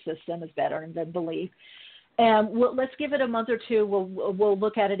value system is better than belief. And let's give it a month or two. We'll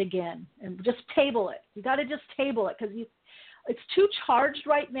look at it again and just table it. You got to just table it because it's too charged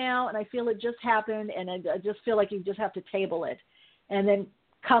right now, and I feel it just happened, and I just feel like you just have to table it and then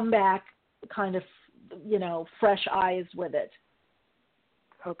come back kind of, fresh eyes with it.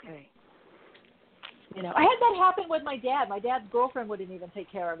 Okay. I had that happen with my dad. My dad's girlfriend wouldn't even take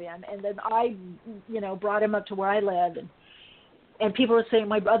care of him, and then I, brought him up to where I lived, and people were saying,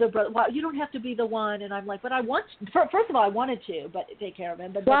 my other brother, well, you don't have to be the one, and I'm like, but first of all, I wanted to, but take care of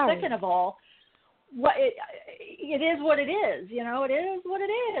him, but second of all, it is what it is, it is what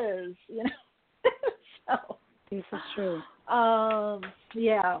it is, So. This is true.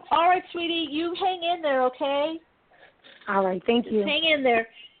 Yeah. All right, sweetie, you hang in there, okay? All right, thank you. Just hang in there.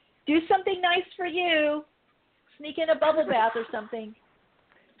 Do something nice for you. Sneak in a bubble bath or something.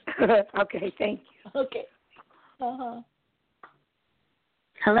 Okay, thank you. Okay. Uh-huh.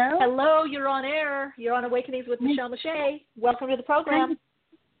 Hello? Hello, you're on air. You're on Awakenings with Michelle Mache. Welcome to the program.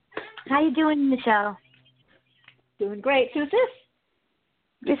 How you doing, Michelle? Doing great. Who's this?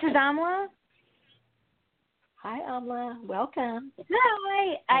 This is Amla. Hi, Amla. Welcome. No,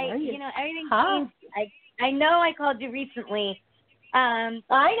 How are you? everything changed. I know I called you recently, I know,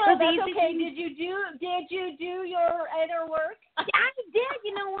 so that's okay. Did you do your inner work? I did.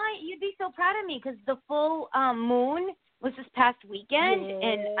 You know what? You'd be so proud of me because the full moon was this past weekend,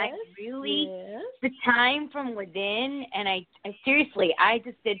 and I really the time from within, and I seriously, I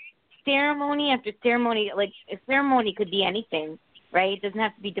just did ceremony after ceremony. Like a ceremony could be anything, right? It doesn't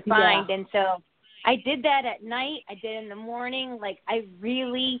have to be defined, and so I did that at night. I did it in the morning. Like I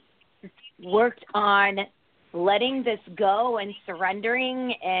really worked on letting this go and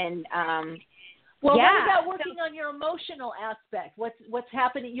surrendering and what about working on your emotional aspect? What's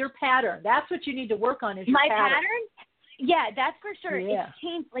happening? Your pattern. That's what you need to work on. Is your pattern? Yeah, that's for sure. Yeah. It's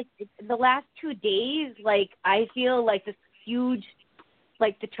changed. Like the last 2 days, like I feel like this huge,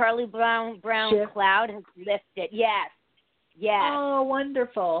 like the Charlie Brown shift. cloud has lifted. Yes. Oh,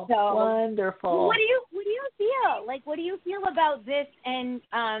 wonderful. So, wonderful. What do you feel? Like, what do you feel about this? And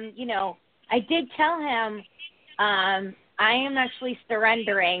you know, I did tell him I am actually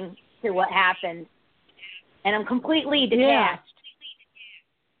surrendering to what happened, and I'm completely detached. Yeah.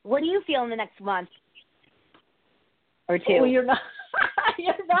 What do you feel in the next month or two? Well, you're not.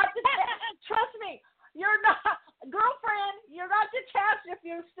 You're not detached. Trust me, you're not, girlfriend. You're not detached if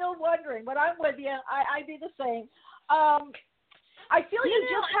you're still wondering. But I'm with you. I do the same. I feel you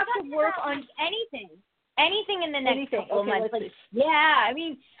just have to work on anything in the next couple months. Like, I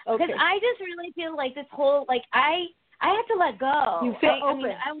mean, because I just really feel like this whole, like, I have to let go. You feel open. I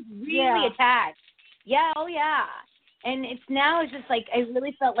mean, I was really attached. Yeah, And it's just like, I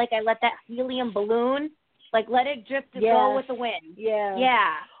really felt like I let that helium balloon, like, let it drift to go with the wind.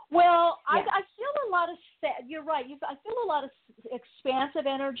 Yeah. Well, I feel a lot of, you're right. I feel a lot of expansive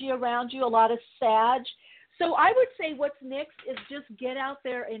energy around you, a lot of Sag. So I would say what's next is just get out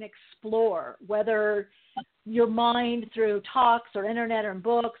there and explore, whether your mind through talks or internet or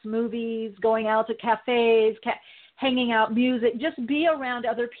books, movies, going out to cafes, hanging out, music. Just be around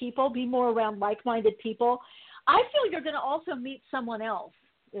other people. Be more around like-minded people. I feel you're going to also meet someone else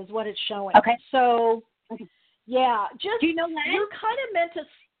is what it's showing. Okay. So, yeah. Just, do you know that? You're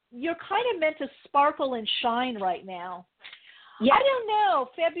kind of meant to sparkle and shine right now. Yeah. I don't know.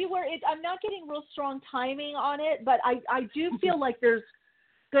 February, I'm not getting real strong timing on it, but I do feel like there's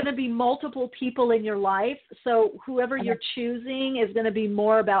going to be multiple people in your life. So whoever you're choosing is going to be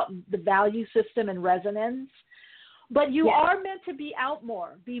more about the value system and resonance. But you are meant to be out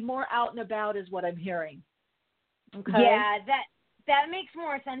more, be more out and about is what I'm hearing. Okay. Yeah, that makes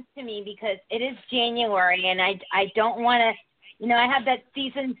more sense to me because it is January and I don't want to, I have that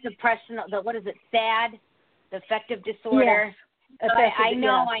season depression, SAD, the affective disorder. Yes. I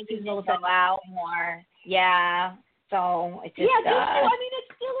know I need to go out more. Yeah. So it's just. Yeah, it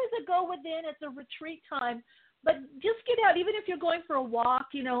still is a go within. It's a retreat time, but just get out. Even if you're going for a walk,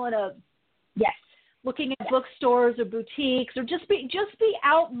 looking at bookstores or boutiques, or just be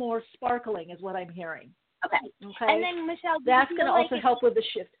out more, sparkling is what I'm hearing. Okay. And then Michelle, that's going to also help with the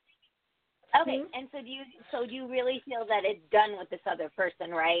shift. Okay. And so do you really feel that it's done with this other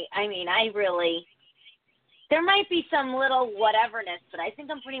person, right? I mean, there might be some little whateverness, but I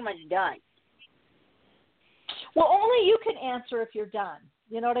think I'm pretty much done. Well, only you can answer if you're done.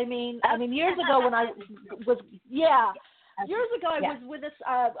 You know what I mean? I mean, years ago when I was, I was with this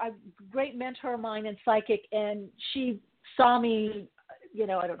a great mentor of mine and psychic, and she saw me, I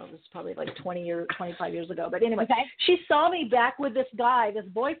don't know, this was probably like 25 years ago. But anyway, she saw me back with this guy, this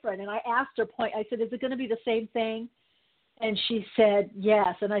boyfriend, and I asked her I said, is it going to be the same thing? And she said,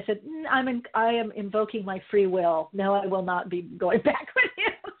 yes. And I said, I am invoking my free will. No, I will not be going back with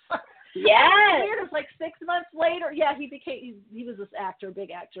him. Yes. It was like 6 months later. Yeah, he was this actor, big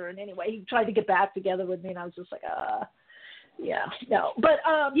actor. And anyway, he tried to get back together with me. And I was just like, no. But,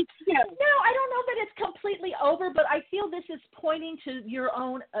 no, I don't know that it's completely over. But I feel this is pointing to your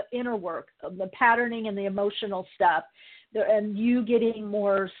own inner work, the patterning and the emotional stuff. And you getting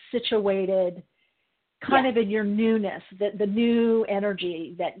more situated kind of in your newness, the new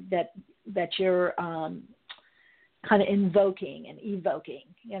energy that you're kind of invoking and evoking,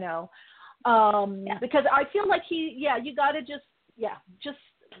 because I feel like you got to just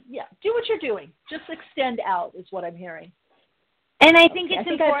do what you're doing. Just extend out is what I'm hearing. And I think it's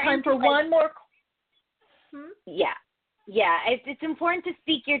important. I have time for one more. Yeah. It's important to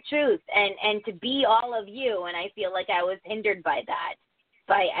speak your truth and to be all of you. And I feel like I was hindered by that.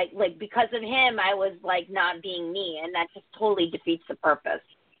 Because of him, I was like not being me, and that just totally defeats the purpose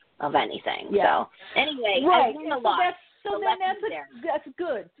of anything. Yeah. So anyway, right. I learned a lot. That's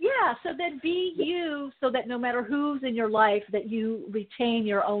good. Yeah. So then be you, so that no matter who's in your life, that you retain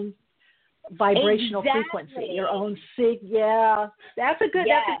your own vibrational frequency, your own sig. Yeah. That's a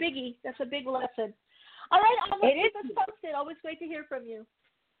biggie. That's a big lesson. All right, keep us posted. Always great to hear from you.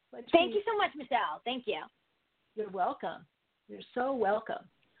 Thank you so much, Michelle. Thank you. You're welcome. You're so welcome.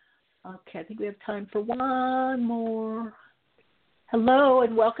 Okay, I think we have time for one more. Hello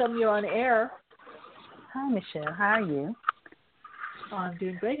and welcome. You're on air. Hi, Michelle. How are you? Oh, I'm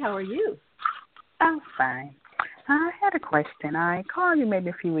doing great. How are you? I'm fine. I had a question. I called you maybe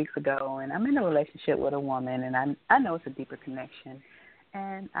a few weeks ago, and I'm in a relationship with a woman, and I know it's a deeper connection.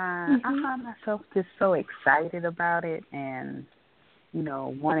 And I found myself just so excited about it and,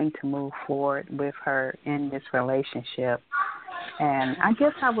 wanting to move forward with her in this relationship. And I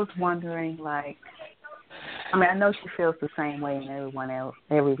guess I was wondering, I know she feels the same way, and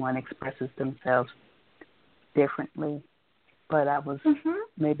everyone expresses themselves differently. But I was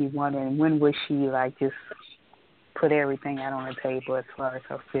maybe wondering, when would she, just put everything out on the table as far as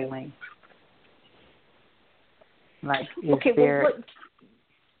her feelings?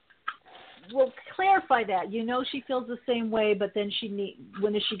 Well, clarify that. She feels the same way, but then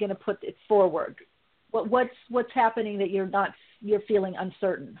when is she going to put it forward? What's happening that you're feeling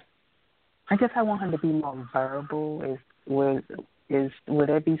uncertain? I guess I want her to be more verbal. Would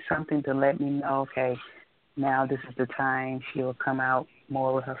there be something to let me know, okay, now this is the time she will come out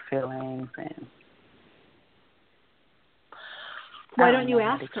more with her feelings? And why don't you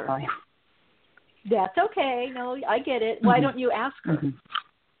ask her? That's okay. No, I get it. Why don't you ask her?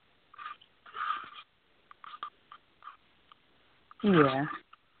 Yeah.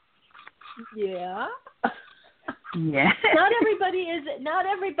 Yeah. Yeah. Not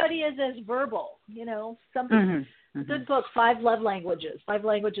everybody is as verbal. Some good book, 5 Love Languages, 5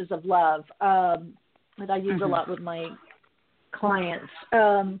 Languages of Love, that I use a lot with my clients.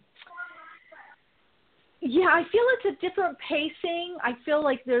 Yeah, I feel it's a different pacing. I feel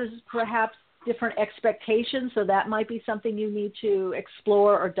like there's perhaps different expectations, so that might be something you need to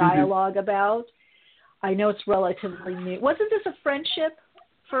explore or dialogue about. I know it's relatively new. Wasn't this a friendship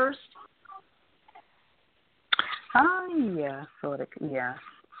first? Yeah, sort of, yeah.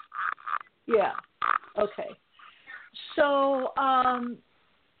 Yeah, okay. So,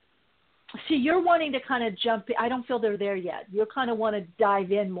 see, you're wanting to kind of jump in. I don't feel they're there yet. You kind of want to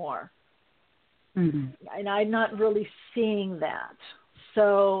dive in more. And I'm not really seeing that.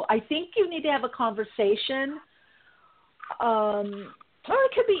 So I think you need to have a conversation. Or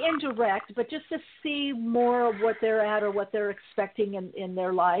it could be indirect, but just to see more of what they're at or what they're expecting in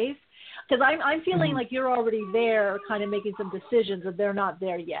their life. Because I'm feeling like you're already there kind of making some decisions and they're not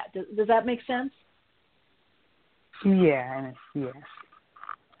there yet. Does that make sense? Yeah, yes.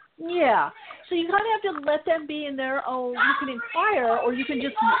 Yeah. So you kind of have to let them be in their own, you can inquire or you can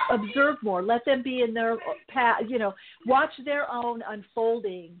just observe more. Let them be in their path, watch their own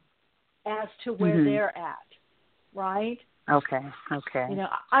unfolding as to where they're at, right? Okay.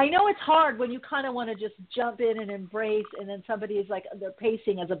 I know it's hard when you kind of want to just jump in and embrace, and then somebody is like, their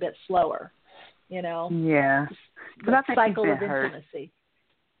pacing is a bit slower, Yeah. The cycle of intimacy.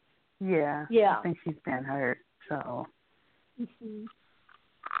 Yeah. Yeah. I think she's been hurt, so.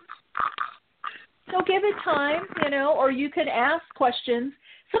 So give it time, or you can ask questions.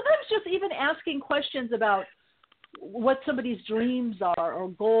 Sometimes just even asking questions about what somebody's dreams are or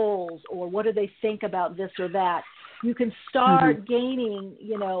goals or what do they think about this or that. You can start gaining,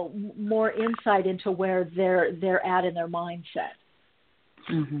 more insight into where they're at in their mindset.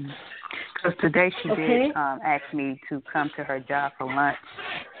 Because today she did ask me to come to her job for lunch,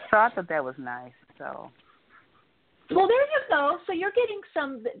 so I thought that was nice. So. Well, there you go. So you're getting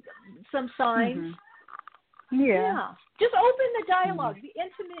some signs. Yeah. Just open the dialogue, the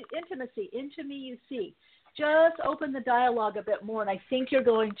intimacy, into me you see. Just open the dialogue a bit more, and I think you're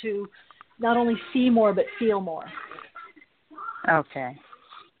going to not only see more but feel more. Okay.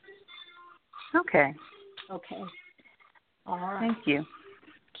 All right. Thank you.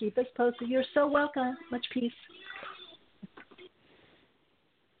 Keep us posted. You're so welcome. Much peace.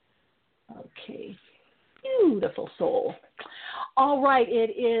 Okay. Beautiful soul. All right.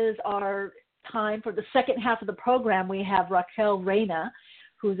 It is our time for the second half of the program. We have Raquel Reyna,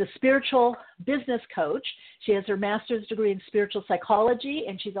 who's a spiritual business coach. She has her master's degree in spiritual psychology,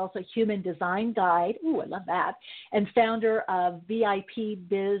 and she's also a human design guide. Ooh, I love that. And founder of VIP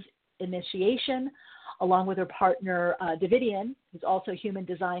Biz Initiation, along with her partner, Davidian, who's also a human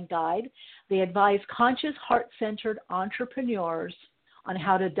design guide. They advise conscious, heart-centered entrepreneurs on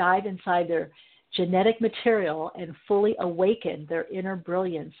how to dive inside their genetic material and fully awaken their inner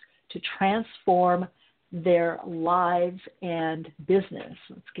brilliance to transform their lives and business.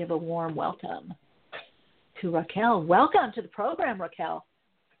 Let's give a warm welcome to Raquel. Welcome to the program, Raquel.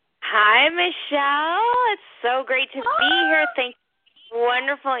 Hi, Michelle. It's so great to be here. Thank you.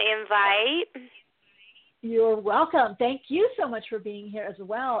 Wonderful invite. You're welcome. Thank you so much for being here as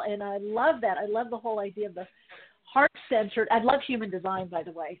well. And I love that. I love the whole idea of the heart-centered. I love human design, by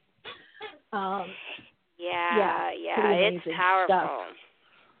the way. It's powerful. Stuff.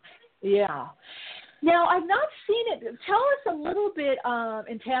 Yeah. Now, I've not seen it. Tell us a little bit,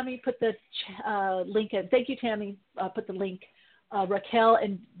 and Tammy put the link in. Thank you, Tammy. Put the link,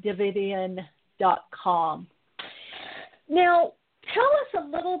 RaquelAndDavidian.com. Now, tell us a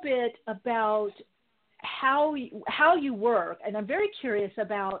little bit about how you work, and I'm very curious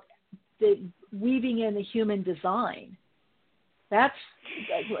about the weaving in the human desigin. That's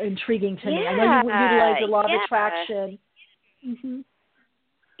intriguing to me. I know you utilize the law of attraction. Mm-hmm.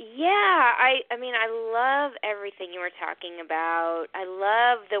 Yeah, I mean, I love everything you were talking about. I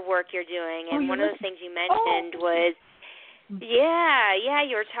love the work you're doing, and one of the things you mentioned was,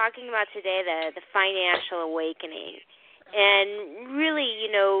 you were talking about today the financial awakening. And really,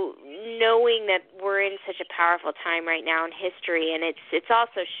 knowing that we're in such a powerful time right now in history, and it's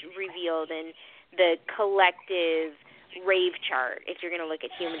also revealed in the collective rave chart, if you're going to look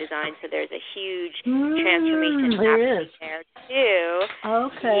at human design. So there's a huge transformation happening there, too.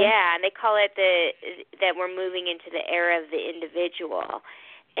 Okay. Yeah, and they call it that we're moving into the era of the individual.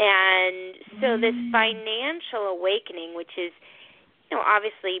 And so this financial awakening, which is,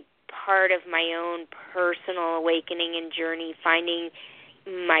 obviously part of my own personal awakening and journey, finding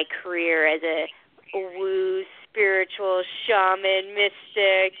my career as a woo, spiritual shaman,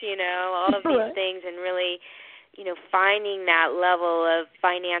 mystic, all of these things, and really, finding that level of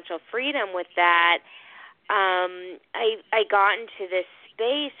financial freedom with that, I got into this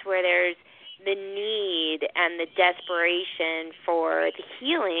space where there's the need and the desperation for the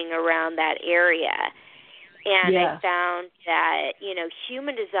healing around that area. And I found that,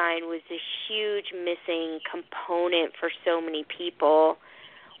 human design was a huge missing component for so many people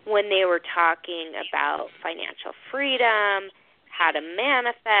when they were talking about financial freedom, how to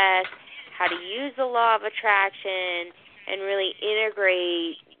manifest, how to use the law of attraction, and really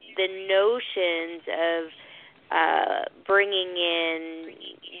integrate the notions of bringing in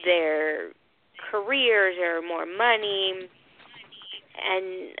their careers or more money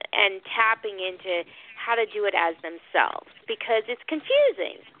and tapping into how to do it as themselves, because it's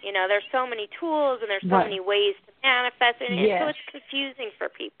confusing. There's so many tools and there's so many ways to manifest, and so it's confusing for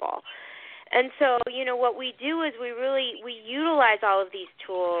people. And so, what we do is we utilize all of these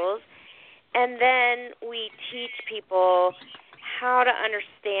tools, and then we teach people how to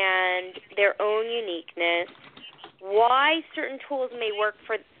understand their own uniqueness, why certain tools may work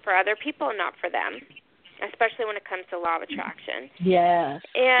for other people and not for them, especially when it comes to law of attraction. Yes.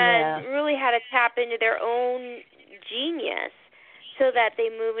 And really how to tap into their own genius so that they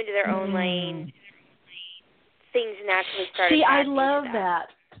move into their own lane. Things naturally start. See, I love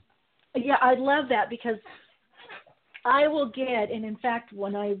that. Yeah, I love that, because I will get, and in fact,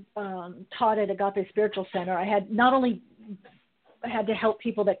 when I taught at Agape Spiritual Center, I had not only had to help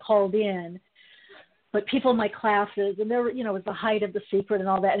people that called in, but people in my classes, and there were, it was the height of The Secret and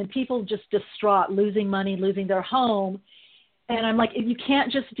all that, and people just distraught, losing money, losing their home. And I'm like, you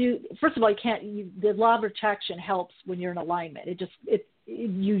can't just first of all, the law of attraction helps when you're in alignment. It just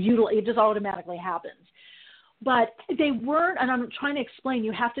automatically happens. But they weren't, and I'm trying to explain,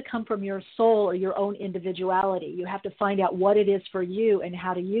 you have to come from your soul or your own individuality. You have to find out what it is for you and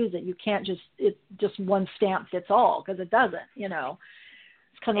how to use it. You can't just one stamp fits all, because it doesn't,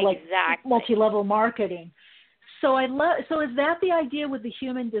 It's kind of like multi-level marketing. So so is that the idea with the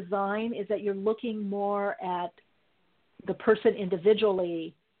human design, is that you're looking more at the person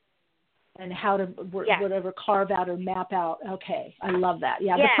individually and how to whatever carve out or map out? Okay, I love that.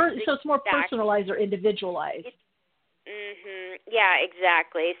 Yeah, so it's more personalized or individualized. Yeah,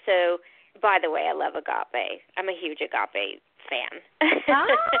 exactly. So, by the way, I love Agape. I'm a huge Agape fan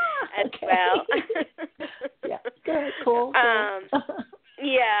as well. Yeah, good, cool.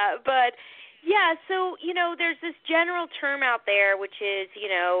 Yeah, but so there's this general term out there, which is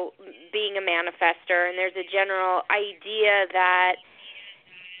being a manifestor, and there's a general idea that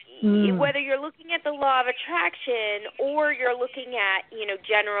whether you're looking at the law of attraction or you're looking at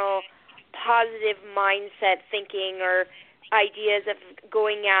general positive mindset thinking or ideas of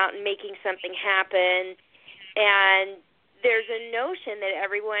going out and making something happen, and there's a notion that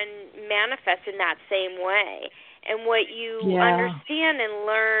everyone manifests in that same way. And what you understand and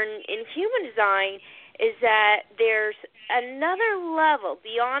learn in human design is that there's another level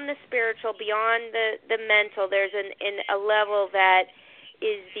beyond the spiritual, beyond the mental. There's a level that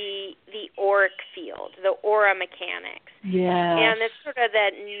is the auric field, the aura mechanics. Yeah. And it's sort of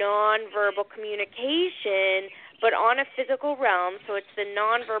that nonverbal communication but on a physical realm, so it's the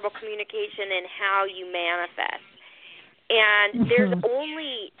nonverbal communication and how you manifest. And there's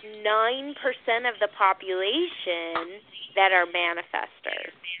only 9% of the population that are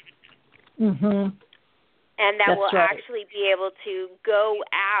manifestors. And that will actually be able to go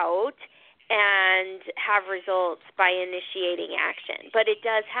out and have results by initiating action. But it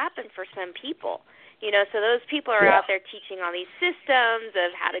does happen for some people. You know, so those people are out there teaching all these systems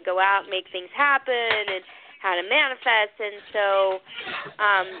of how to go out and make things happen and how to manifest. And so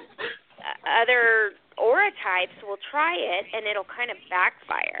other aura types will try it, and it'll kind of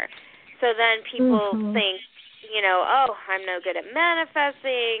backfire. So then people think, you know, oh, I'm no good at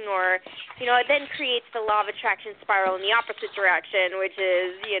manifesting, or, you know, it then creates the law of attraction spiral in the opposite direction, which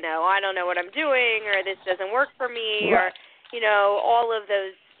is, you know, I don't know what I'm doing, or this doesn't work for me, or, you know, all of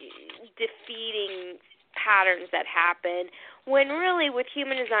those defeating patterns that happen, when really with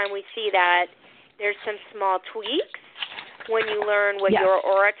human design we see that there's some small tweaks when you learn what your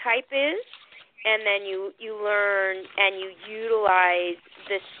aura type is, and then you learn and you utilize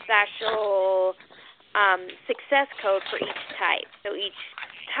the special success code for each type. So each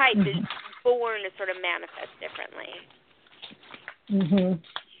type is born to sort of manifest differently.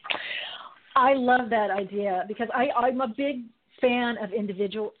 I love that idea because I'm a big fan of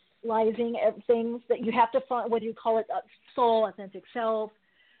individualizing things that you have to find, whether you call it soul, authentic self,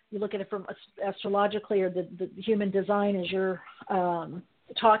 you look at it from astrologically, or the human design as you're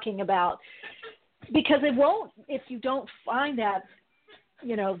talking about, because it won't, if you don't find that,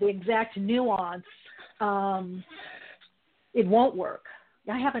 you know, the exact nuance, it won't work.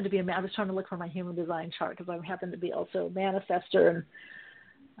 I happen to be I was trying to look for my human design chart because I happen to be also a manifestor and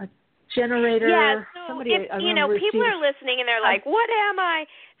a generator. Yeah, so if, you know, people are listening and they're like, what am I?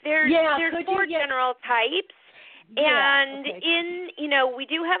 There's 4 general types. And in, you know, we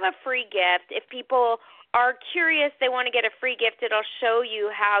do have a free gift. If people are curious, they want to get a free gift, it'll show you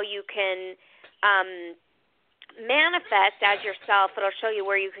how you can manifest as yourself. It'll show you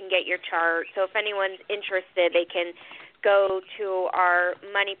where you can get your chart. So if anyone's interested, they can go to our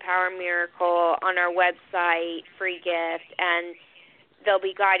Money Power Miracle on our website, free gift, and they'll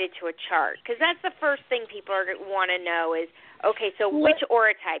be guided to a chart. Because that's the first thing people want to know is, okay, so which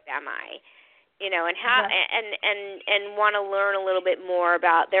aura type am I? You know, and how and want to learn a little bit more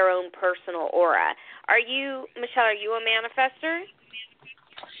about their own personal aura. Michelle, are you a manifestor?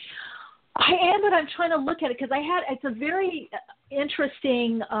 I am, but I'm trying to look at it because it's a very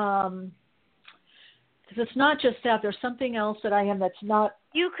interesting, because it's not just that. There's something else that I am that's not.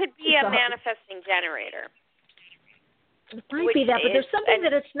 You could be a manifesting generator. It might be that, but there's something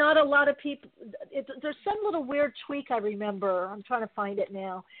that it's not a lot of people. There's some little weird tweak I remember. I'm trying to find it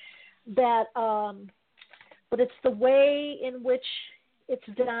now. That, but it's the way in which it's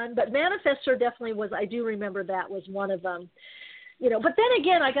done. But manifestor definitely was. I do remember that was one of them. You know, but then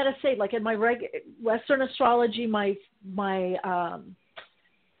again, I got to say, like in my Western astrology, my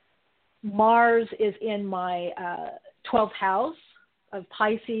Mars is in my 12th house of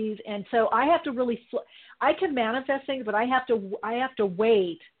Pisces, and so I have to really. I can manifest things, but I have to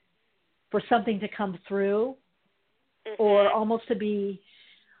wait for something to come through, or almost to be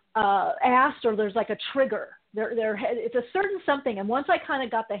asked, or there's like a trigger. It's a certain something, and once I kind of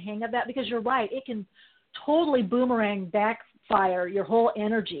got the hang of that, because you're right, it can totally boomerang backfire your whole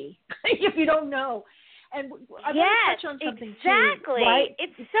energy if you don't know. And I want to touch on something exactly. too. Right?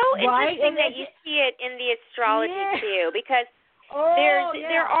 It's so interesting that you see it in the astrology too, because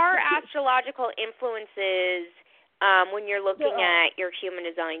there are astrological influences when you're looking at your human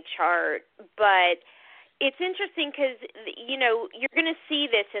design chart, but it's interesting because, you know, you're going to see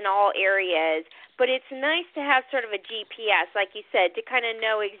this in all areas, but it's nice to have sort of a GPS, like you said, to kind of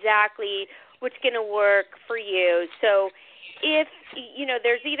know exactly what's going to work for you. So if, you know,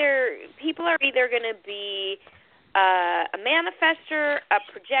 people are either going to be a manifestor, a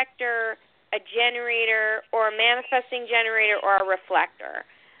projector, a generator, or a manifesting generator, or a reflector.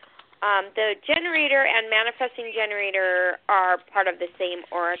 The generator and manifesting generator are part of the same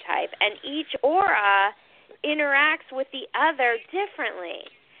aura type, and each aura interacts with the other differently.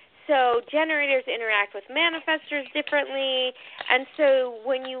 So generators interact with manifestors differently, and so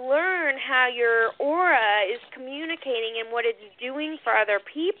when you learn how your aura is communicating and what it's doing for other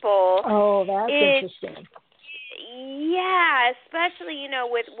people, that's interesting. Yeah, especially, you know,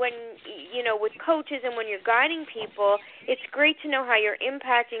 with coaches and when you're guiding people, it's great to know how you're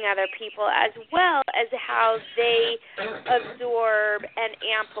impacting other people as well as how they absorb and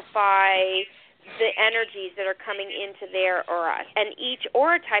amplify the energies that are coming into their aura. And each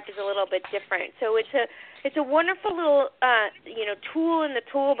aura type is a little bit different. So it's a wonderful little tool in the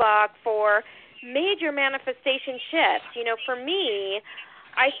toolbox for major manifestation shifts. For me,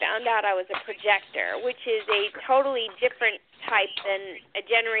 I found out I was a projector, which is a totally different type than a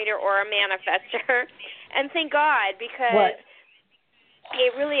generator or a manifestor. And thank God, because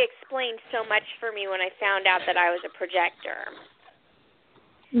it really explained so much for me when I found out that I was a projector.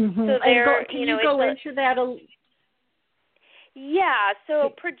 Mm-hmm. So there, can you go into that a Yeah,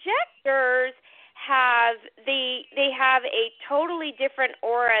 so projectors have they have a totally different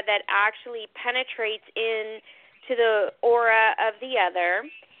aura that actually penetrates into the aura of the other,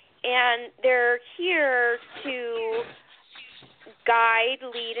 and they're here to guide,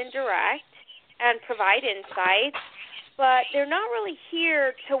 lead, and direct and provide insights, but they're not really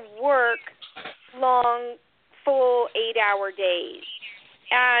here to work long, full 8-hour days.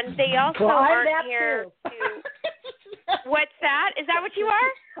 And they also aren't here to... What's that? Is that what you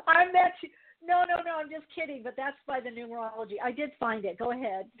are? I'm that. No, I'm just kidding, but that's by the numerology. I did find it. Go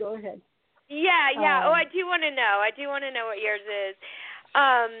ahead. Yeah. I do want to know. What yours is.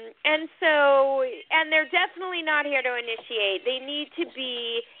 And they're definitely not here to initiate. They need to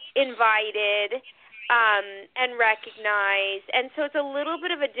be invited and recognized. And so it's a little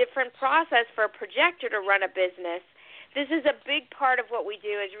bit of a different process for a projector to run a business. This is a big part of what we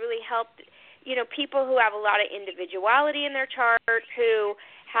do, is really help people who have a lot of individuality in their chart, who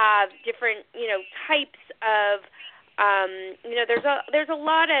have different, types of, there's a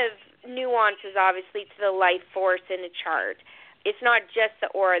lot of nuances, obviously, to the life force in a chart. It's not just the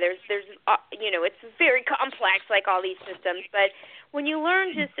aura. There's it's very complex, like all these systems. But when you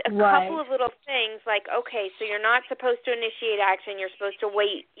learn just a couple of little things, like, okay, so you're not supposed to initiate action, you're supposed to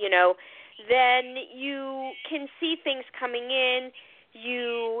wait, then you can see things coming in.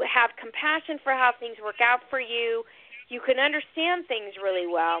 You have compassion for how things work out for you. You can understand things really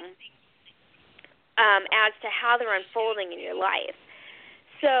well as to how they're unfolding in your life.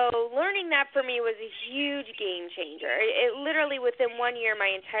 So learning that for me was a huge game changer. It literally, within 1 year, my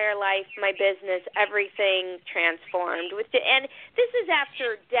entire life, my business, everything transformed. And this is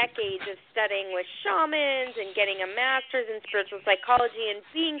after decades of studying with shamans and getting a master's in spiritual psychology and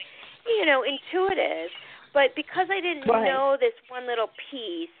being, intuitive. But because I didn't know this one little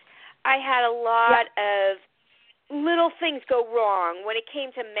piece, I had a lot of little things go wrong when it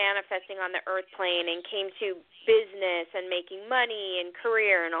came to manifesting on the earth plane and came to business and making money and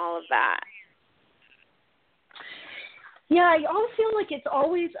career and all of that. Yeah, I always feel like it's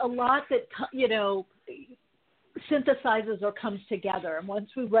always a lot that, synthesizes or comes together. And once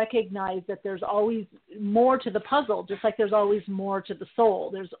we recognize that there's always more to the puzzle, just like there's always more to the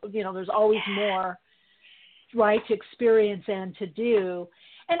soul, there's always more, to experience and to do.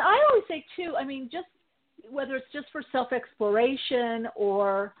 And I always say, too, just whether it's just for self-exploration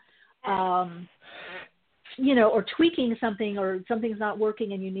or, or tweaking something, or something's not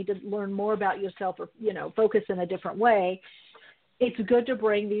working and you need to learn more about yourself, or, focus in a different way, it's good to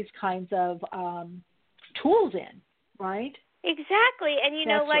bring these kinds of tools in, right? Exactly. And,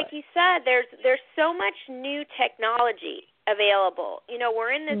 like you said, there's so much new technology available.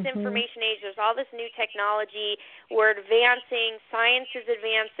 We're in this information age. There's all this new technology. We're advancing. Science is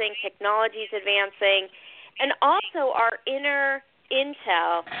advancing. Technology is advancing. And also our inner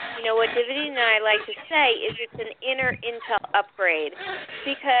intel. What David and I like to say is it's an inner intel upgrade,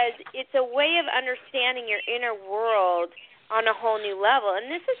 because it's a way of understanding your inner world on a whole new level. And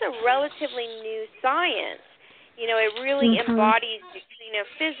this is a relatively new science. It really embodies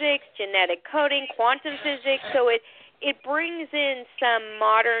physics, genetic coding, quantum physics. So it brings in some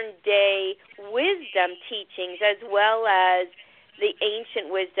modern day wisdom teachings, as well as the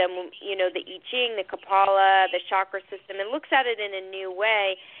ancient wisdom, the I Ching, the Kabbalah, the chakra system, and looks at it in a new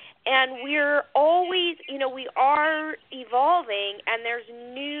way. And we're always, we are evolving, and there's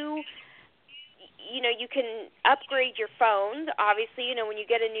new, you can upgrade your phones. Obviously, when you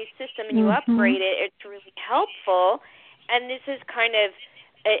get a new system and you upgrade it, it's really helpful. And this is kind of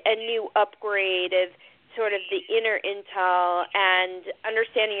a new upgrade of sort of the inner intel and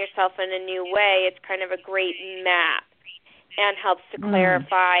understanding yourself in a new way. It's kind of a great map and helps to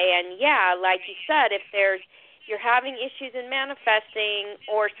clarify. And like you said, if you're having issues in manifesting,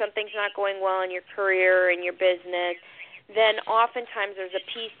 or something's not going well in your career and your business, then oftentimes there's a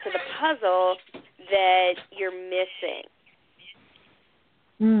piece to the puzzle that you're missing.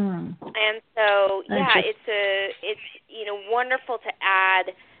 And so it's wonderful to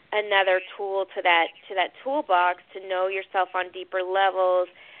add another tool to that toolbox, to know yourself on deeper levels,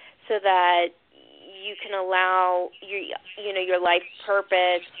 so that you can allow your life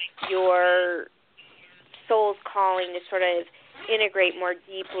purpose, your soul's calling, to sort of integrate more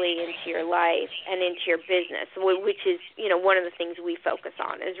deeply into your life and into your business, which is, one of the things we focus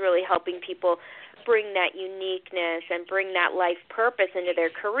on, is really helping people bring that uniqueness and bring that life purpose into their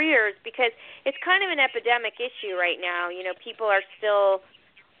careers, because it's kind of an epidemic issue right now. People are still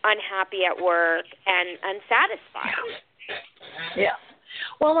unhappy at work and unsatisfied. Yeah.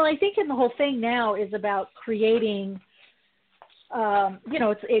 Well, I think the whole thing now is about creating,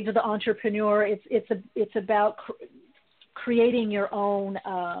 it's Age of the Entrepreneur. It's about creating your own,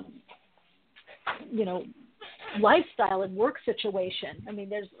 lifestyle and work situation. I mean,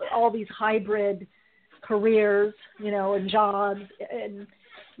 there's all these hybrid careers, and jobs, and,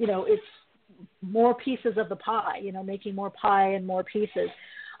 it's more pieces of the pie, making more pie and more pieces.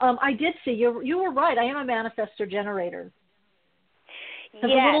 I did see, you were right, I am a manifestor generator. Yes, the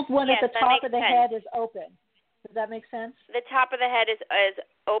little one at the top of the sense. head is open. Does that make sense? The top of the head is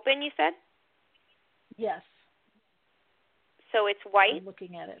open, you said? Yes. So it's white? I'm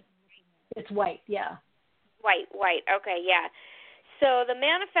looking at it. It's white, yeah. White. Okay, yeah. So the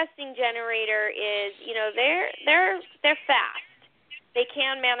manifesting generator is, they're fast. They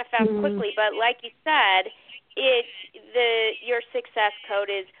can manifest quickly, but like you said, your success code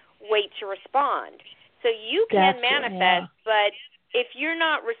is wait to respond. So you can manifest, but if you're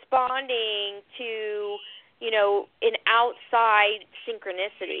not responding to, an outside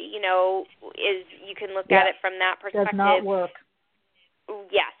synchronicity, is you can look at it from that perspective. Does not work.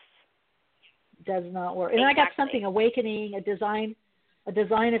 Yes. Does not work. And exactly. I got something, awakening, a design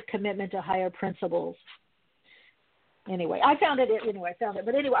of commitment to higher principles. Anyway, I found it.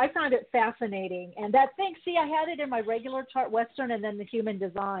 But anyway, I found it fascinating. And that thing, see, I had it in my regular chart, Western, and then the human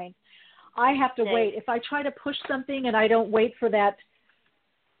design. I have to wait. If I try to push something and I don't wait for that,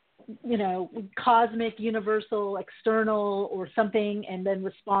 cosmic, universal, external or something, and then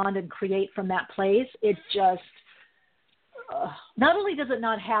respond and create from that place, it just, not only does it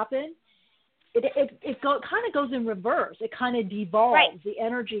not happen, it kind of goes in reverse. It kind of devolves. Right. The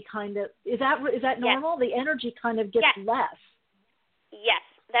energy kind of, is that normal? Yes. The energy kind of gets less. Yes,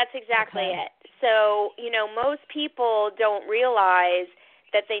 that's exactly it. So, most people don't realize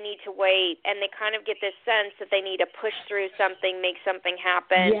that they need to wait, and they kind of get this sense that they need to push through something, make something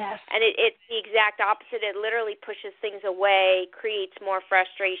happen. Yes. And it's the exact opposite. It literally pushes things away, creates more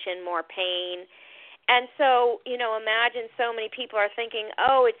frustration, more pain. And so, imagine so many people are thinking,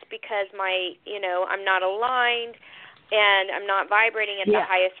 oh, it's because I'm not aligned and I'm not vibrating at the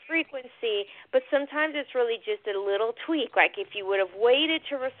highest frequency. But sometimes it's really just a little tweak. Like if you would have waited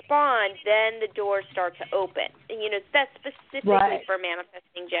to respond, then the doors start to open. And, that's specifically for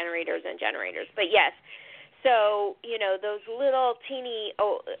manifesting generators and generators. But yes, so, those little teeny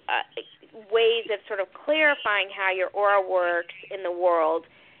ways of sort of clarifying how your aura works in the world,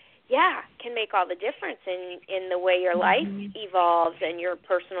 can make all the difference in the way your life evolves and your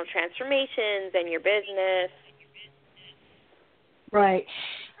personal transformations and your business. Right.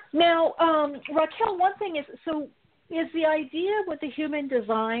 Now, Raquel, one thing is the idea with the human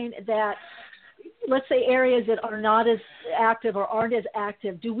design that, let's say, areas that are not as active or aren't as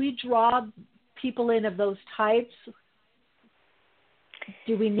active, do we draw people in of those types?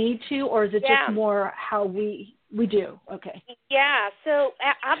 Do we need to, or is it just more how we do? Okay. Yeah, so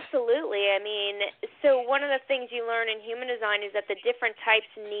absolutely. I mean, so one of the things you learn in human design is that the different types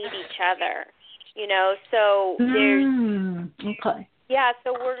need each other. So there's okay. Yeah,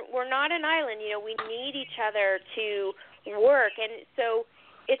 so we're not an island. We need each other to work, and so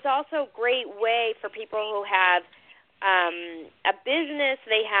it's also a great way for people who have a business,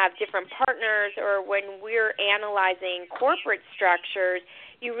 they have different partners, or when we're analyzing corporate structures,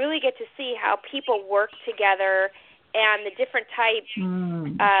 you really get to see how people work together and the different types.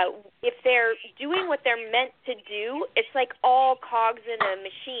 If they're doing what they're meant to do, it's like all cogs in a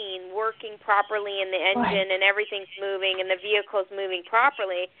machine working properly in the engine and everything's moving and the vehicle's moving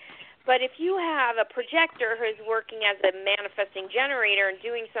properly. But if you have a projector who's working as a manifesting generator and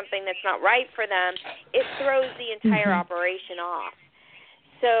doing something that's not right for them, it throws the entire operation off.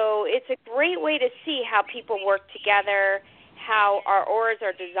 So it's a great way to see how people work together, how our auras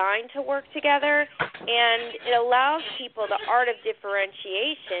are designed to work together, and it allows people the art of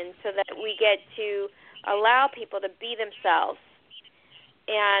differentiation so that we get to allow people to be themselves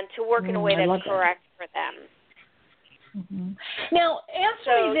and to work in a way that's correct for them. Now,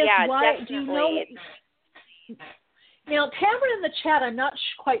 answer me this. Why do you know? Now, Tamara in the chat, I'm not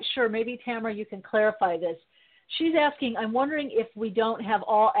quite sure. Maybe, Tamara, you can clarify this. She's asking, I'm wondering if we don't have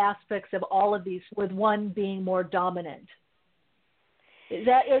all aspects of all of these, with one being more dominant. Is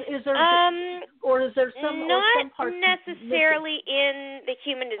there or is there some not or some parts necessarily in the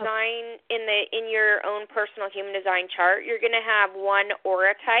human design in your own personal human design chart? You're going to have one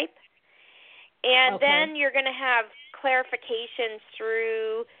aura type, and then you're going to have clarifications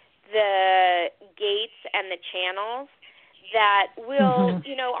through the gates and the channels that will,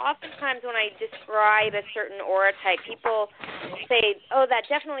 oftentimes when I describe a certain aura type, people say, "Oh, that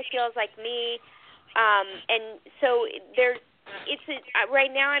definitely feels like me," and so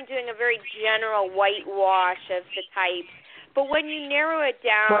right now I'm doing a very general whitewash of the types, but when you narrow it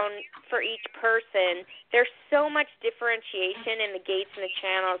down for each person, there's so much differentiation in the gates and the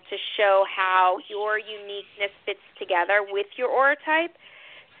channels to show how your uniqueness fits together with your aura type.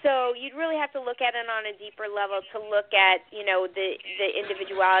 So you'd really have to look at it on a deeper level to look at, the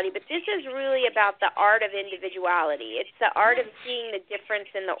individuality. But this is really about the art of individuality. It's the art of seeing the difference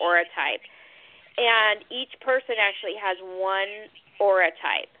in the aura type. And each person actually has one aura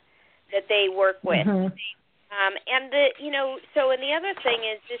type that they work with. And and the other thing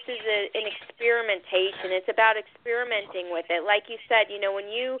is this is an experimentation. It's about experimenting with it. Like you said, when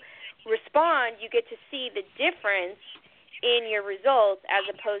you respond, you get to see the difference in your results as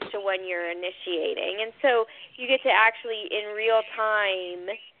opposed to when you're initiating. And so you get to actually in real time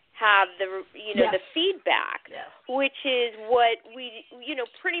have the the feedback, which is what we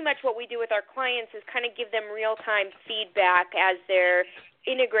pretty much what we do with our clients is kind of give them real-time feedback as they're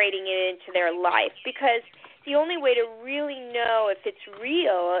integrating it into their life, because the only way to really know if it's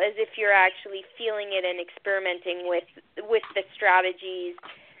real is if you're actually feeling it and experimenting with the strategies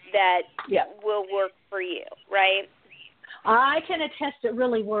that will work for you, right? I can attest it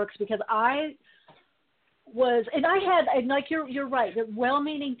really works, because I was, and like you're right, the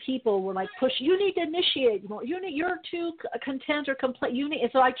well-meaning people were like, push, you need to initiate more, you're too content or complete, and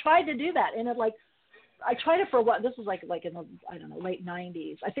so I tried to do that, and I tried it for a while. This was like in the, I don't know, late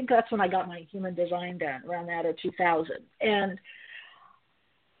 90s. I think that's when I got my human design done, around that, or 2000, and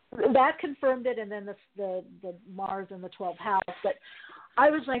that confirmed it, and then the Mars in the 12th house, but I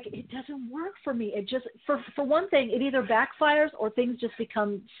was like, it doesn't work for me. It just, for one thing, it either backfires or things just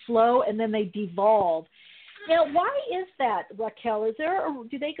become slow and then they devolve. Now, why is that, Raquel?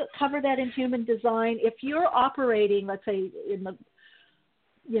 Do they cover that in human design? If you're operating, let's say, in the,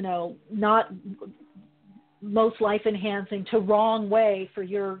 not most life-enhancing to wrong way for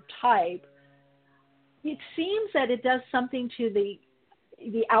your type, it seems that it does something to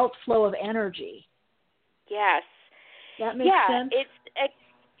the outflow of energy. Yes. That makes sense?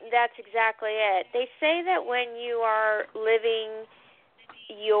 That's exactly it. They say that when you are living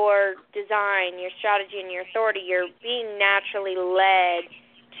your design, your strategy, and your authority, you're being naturally led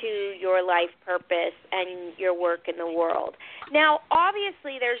to your life purpose and your work in the world. Now,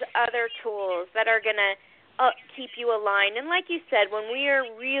 obviously, there's other tools that are going to keep you aligned. And like you said, when we are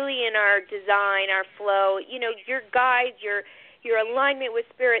really in our design, our flow, your guides, your alignment with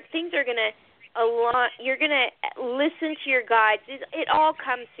spirit, things are going to you're going to listen to your guides. It all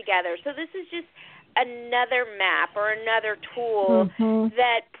comes together. So this is just another map or another tool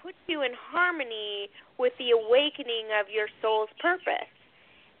that puts you in harmony with the awakening of your soul's purpose.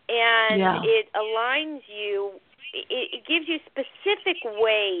 And it aligns you, it gives you specific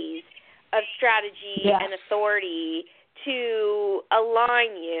ways of strategy and authority to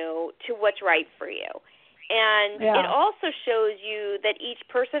align you to what's right for you. And it also shows you that each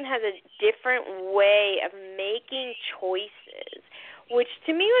person has a different way of making choices, which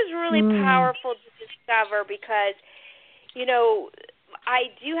to me was really powerful to discover, because,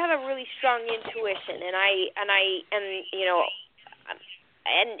 I do have a really strong intuition,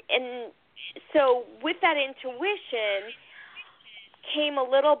 and so with that intuition came a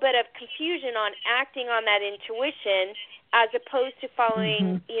little bit of confusion on acting on that intuition, as opposed to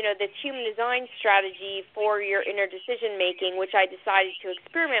following, this human design strategy for your inner decision making, which I decided to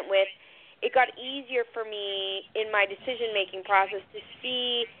experiment with. It got easier for me in my decision making process to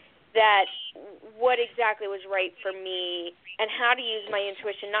see that what exactly was right for me and how to use my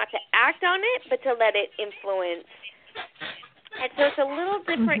intuition, not to act on it, but to let it influence. And so it's a little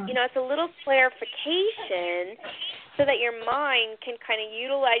different, it's a little clarification so that your mind can kind of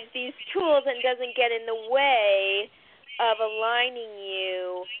utilize these tools and doesn't get in the way of aligning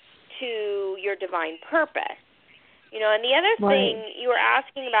you to your divine purpose. And the other thing, you were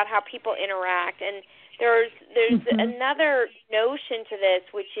asking about how people interact, and there's another notion to this,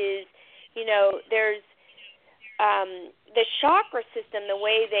 which is, there's the chakra system, the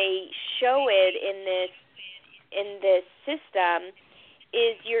way they show it in this system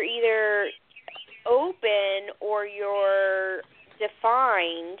is you're either open or you're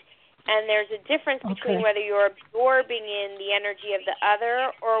defined, And there's a difference between whether you're absorbing in the energy of the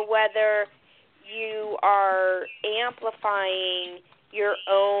other or whether you are amplifying your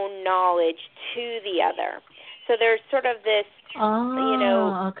own knowledge to the other. So there's sort of this,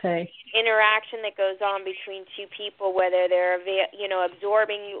 interaction that goes on between two people, whether they're,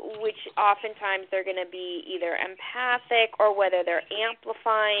 absorbing, which oftentimes they're going to be either empathic or whether they're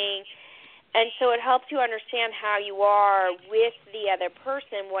amplifying. And so it helps you understand how you are with the other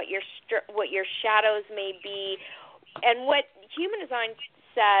person, what your shadows may be. And what human design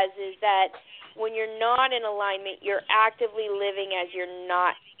says is that when you're not in alignment, you're actively living as your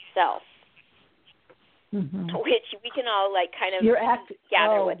not self. Mm-hmm. Which we can all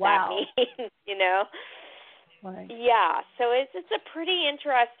gather what that means, Right. Yeah, so it's a pretty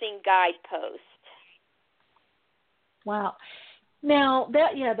interesting guidepost. Wow. Now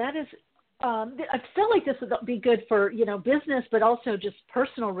that is, I feel like this would be good for business, but also just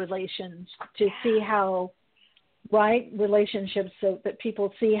personal relations to see how, relationships, so that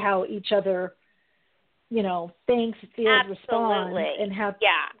people see how each other, thinks, feels, respond, and how.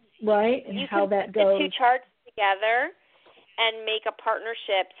 Yeah. Right, and how that goes. You can put the two charts together and make a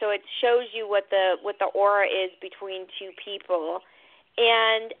partnership, so it shows you what the aura is between two people.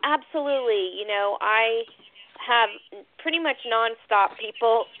 And absolutely, I have pretty much nonstop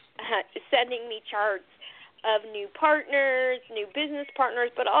people sending me charts of new partners, new business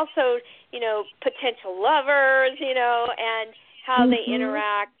partners, but also potential lovers, and how they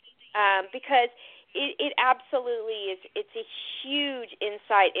interact, because. It absolutely is. It's a huge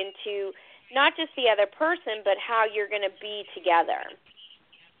insight into not just the other person, but how you're going to be together.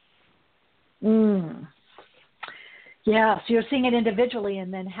 Yeah. So you're seeing it individually,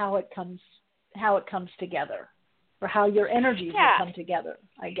 and then how it comes together, or how your energies will come together,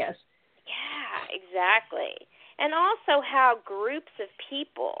 I guess. Yeah, exactly. And also how groups of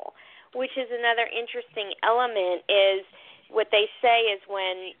people, which is another interesting element, is what they say is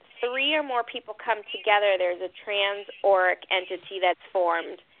when 3 or more people come together, there's a trans-auric entity that's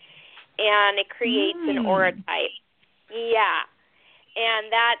formed, and it creates an aura type. Yeah.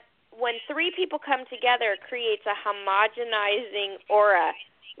 And that when 3 people come together, it creates a homogenizing aura,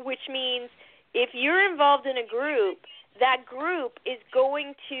 which means if you're involved in a group, that group is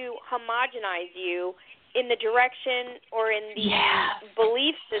going to homogenize you in the direction or in the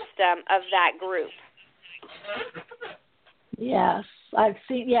belief system of that group. Yes, I've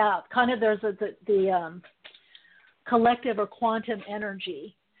seen. Yeah, kind of. There's the collective or quantum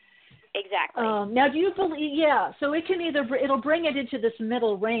energy. Exactly. Now, do you believe? Yeah. So it can it'll bring it into this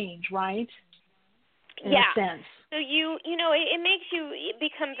middle range, right? In a sense. So it makes you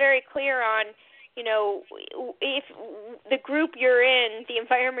become very clear on, if the group you're in, the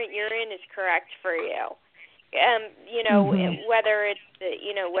environment you're in is correct for you. Whether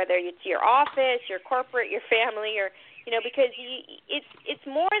it's your office, your corporate, your family, or because it's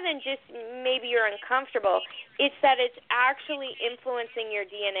more than just maybe you're uncomfortable. It's that it's actually influencing your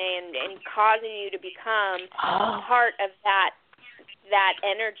DNA and causing you to become part of that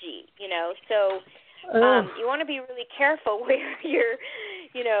energy. So you want to be really careful where you're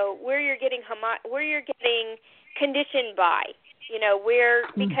getting conditioned by.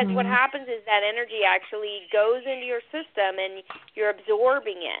 Because what happens is that energy actually goes into your system and you're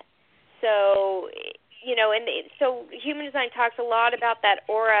absorbing it. So, so human design talks a lot about that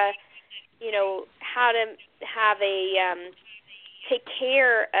aura, how to have take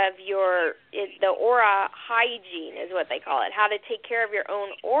care of the aura hygiene is what they call it, how to take care of your own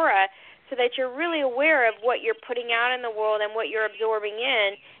aura so that you're really aware of what you're putting out in the world and what you're absorbing in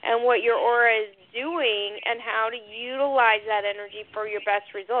and what your aura is doing and how to utilize that energy for your best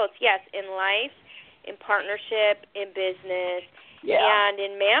results. Yes, in life, in partnership, in business, and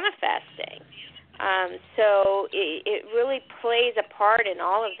in manifesting. So it really plays a part in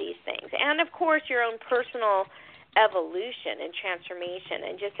all of these things. And, of course, your own personal evolution and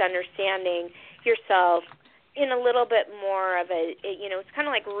transformation and just understanding yourself in a little bit more of it's kind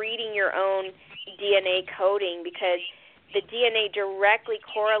of like reading your own DNA coding, because the DNA directly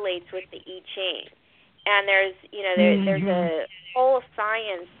correlates with the I Ching. And there's a whole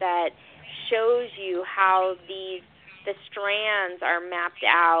science that shows you how the strands are mapped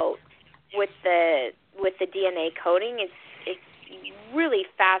out with the DNA coding. It's really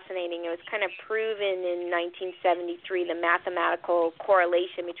fascinating. It was kind of proven in 1973, the mathematical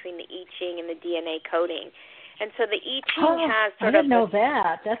correlation between the I Ching and the DNA coding. And so the I Ching has sort of... I didn't know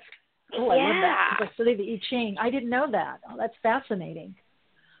that. That's cool. I love that. I studied the I Ching. I didn't know that. Oh, that's fascinating.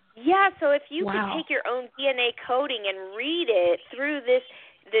 Yeah, so if you could take your own DNA coding and read it through this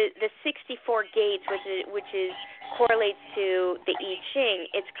the 64 gates, which is correlates to the I Ching.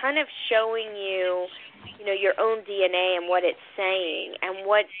 It's kind of showing you, your own DNA and what it's saying and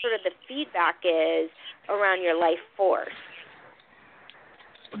what sort of the feedback is around your life force.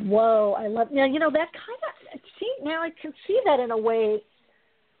 Whoa, I love now. That kind of now I can see that in a way,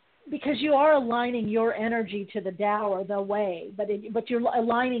 because you are aligning your energy to the Tao or the way, but you're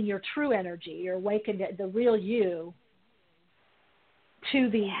aligning your true energy, your awakened, the real you, to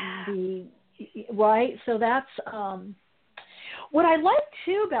the right. So that's what I like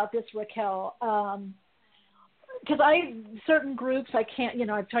too about this, Raquel. Because certain groups I can't,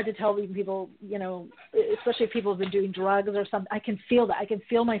 I've tried to tell even people, especially if people have been doing drugs or something, I can feel that. I can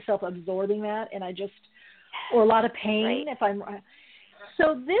feel myself absorbing that, and or a lot of pain if I'm.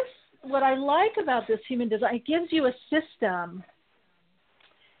 So what I like about this human design, it gives you a system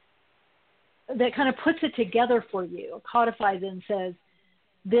that kind of puts it together for you, codifies it and says,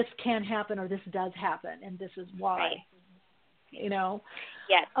 this can happen or this does happen, and this is why. Right.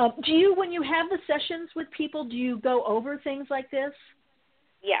 Yes. Do you, when you have the sessions with people, do you go over things like this?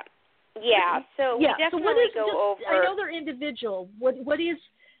 Yeah. Yeah. So we definitely go over. I know they're individual. What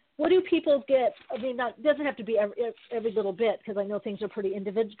do people get? I mean, it doesn't have to be every little bit, because I know things are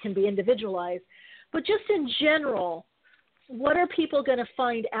can be individualized. But just in general, what are people going to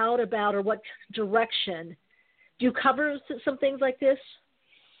find out about, or what direction? Do you cover some things like this?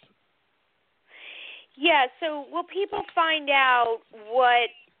 Yeah, so will people find out what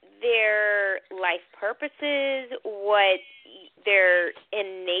their life purpose is, what their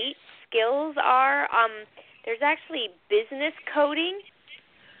innate skills are? There's actually business coding,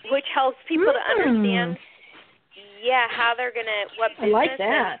 which helps people to understand, how they're going to, what business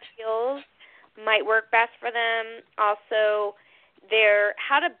and skills might work best for them. Also,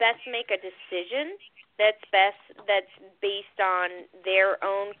 how to best make a decision that's based on their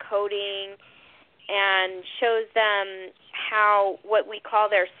own coding, and shows them what we call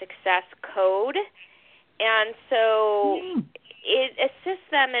their success code. And so it assists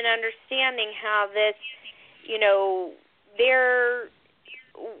them in understanding how this,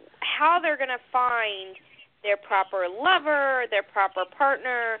 how they're going to find their proper lover, their proper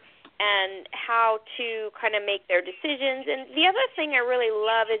partner, and how to kind of make their decisions. And the other thing I really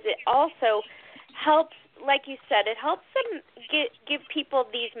love is it also helps, like you said, it helps them give people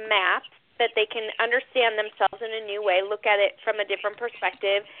these maps that they can understand themselves in a new way, look at it from a different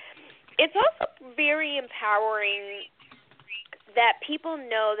perspective. It's also very empowering that people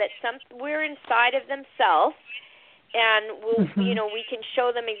know that we're inside of themselves, and we can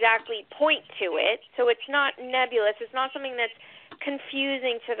show them exactly, point to it. So it's not nebulous. It's not something that's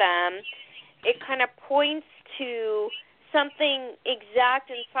confusing to them. It kind of points to something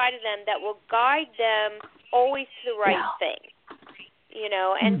exact inside of them that will guide them always to the right thing.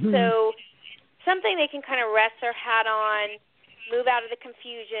 And so something they can kind of rest their hat on, move out of the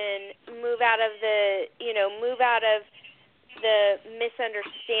confusion, move out of the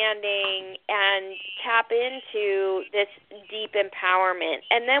misunderstanding, and tap into this deep empowerment.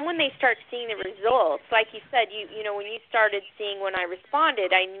 And then when they start seeing the results, like you said, when you started seeing when I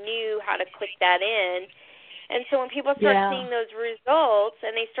responded, I knew how to click that in. And so when people start seeing those results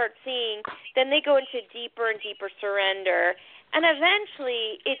and they start seeing, then they go into deeper and deeper surrender. And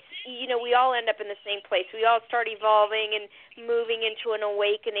eventually, it's, we all end up in the same place. We all start evolving and moving into an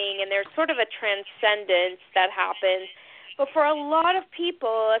awakening, and there's sort of a transcendence that happens. But for a lot of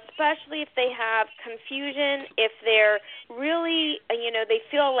people, especially if they have confusion, if they're really, they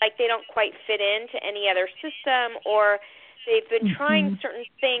feel like they don't quite fit into any other system, or they've been trying certain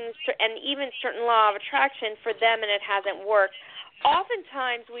things and even certain law of attraction for them and it hasn't worked,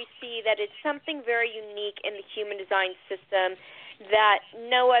 oftentimes we see that it's something very unique in the human design system that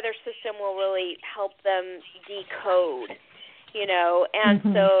no other system will really help them decode, and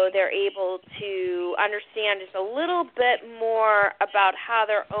so they're able to understand just a little bit more about how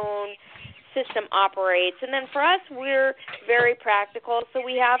their own system operates. And then for us, we're very practical, so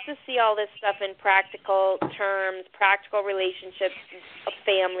we have to see all this stuff in practical terms, practical relationships of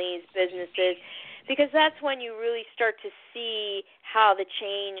families, businesses, because that's when you really start to see how the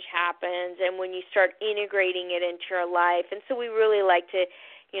change happens and when you start integrating it into your life. And so we really like to,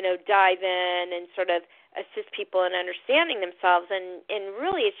 dive in and sort of assist people in understanding themselves. And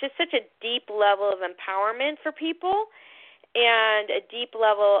really it's just such a deep level of empowerment for people and a deep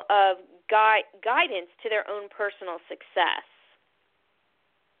level of guidance to their own personal success.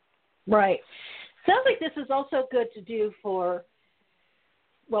 Right. Sounds like this is also good to do for,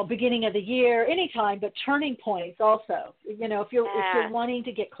 beginning of the year, anytime, but turning points also. If you're wanting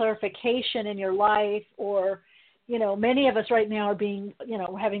to get clarification in your life, or many of us right now are being,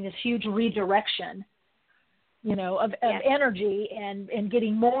 having this huge redirection, of energy and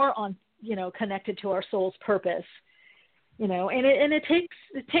getting more on, connected to our soul's purpose, and it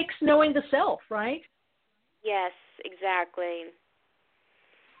takes knowing the self, right? Yes, exactly.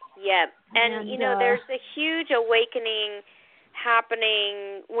 Yeah. And there's a huge awakening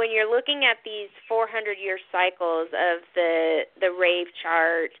happening when you're looking at these 400-year cycles of the rave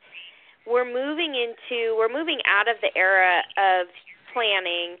chart. We're moving out of the era of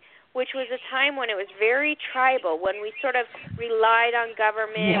planning, which was a time when it was very tribal, when we sort of relied on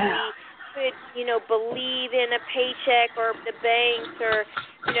government. Yeah. We could, believe in a paycheck or the banks, or,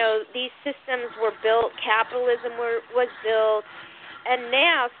 these systems were built, capitalism was built. And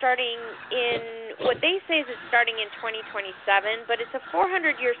now, starting in, what they say is it's starting in 2027, but it's a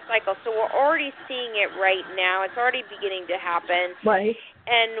 400-year cycle, so we're already seeing it right now. It's already beginning to happen. Right.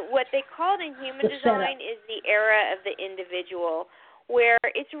 And what they called in human design is the era of the individual, where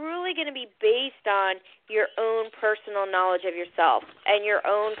it's really going to be based on your own personal knowledge of yourself and your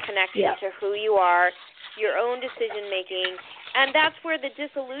own connection to who you are, your own decision-making. And that's where the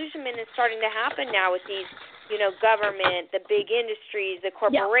disillusionment is starting to happen now with these, government, the big industries, the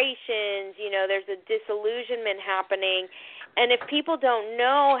corporations. There's a disillusionment happening. And if people don't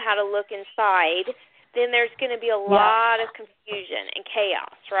know how to look inside, then there's going to be a lot of confusion and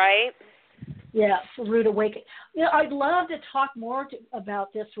chaos, right? Yeah, rude awakening. I'd love to talk more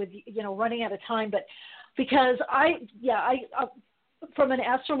about this with running out of time, but because I from an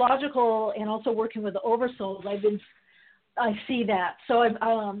astrological and also working with the oversouls, I see that. So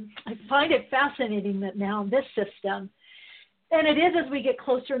I find it fascinating that now in this system, and it is as we get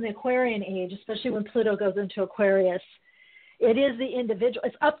closer in the Aquarian age, especially when Pluto goes into Aquarius, it is the individual.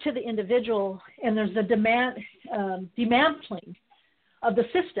 It's up to the individual, and there's the dismantling of the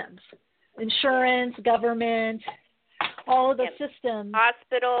systems, insurance, government, all of the systems.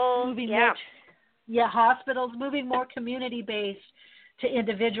 Hospitals, hospitals, moving more community-based to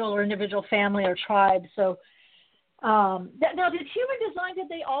individual or individual family or tribe. So now, did human design, did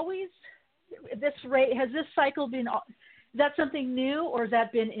they always, has this cycle been, is that something new, or has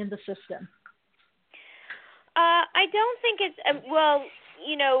that been in the system? I don't think it's,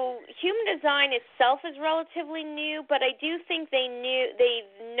 human design itself is relatively new, but I do think they've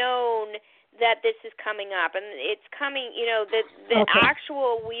known that this is coming up, and it's coming, the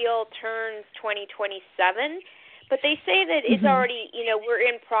actual wheel turns 2027, but they say that it's already, we're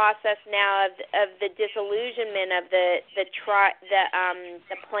in process now of the disillusionment of the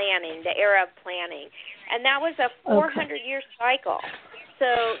planning, the era of planning, and that was a 400-year cycle.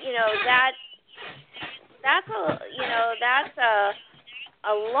 So that's a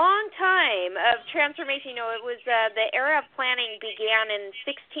long time of transformation. It was the era of planning began in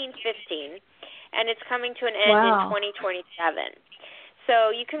 1615, and it's coming to an end in 2027.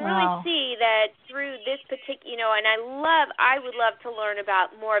 So you can really see that through this particular, and I would love to learn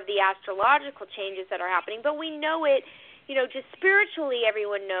about more of the astrological changes that are happening, but we know it, just spiritually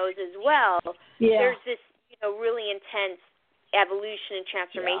everyone knows as well. Yeah. There's this, really intense evolution and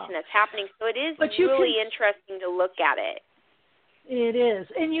transformation that's happening. So it is really interesting to look at it. It is.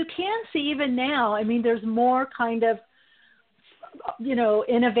 And you can see even now, there's more kind of,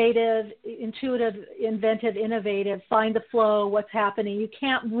 innovative, intuitive, inventive, innovative, find the flow, what's happening. You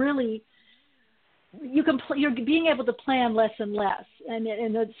can't really, you're being able to plan less and less. And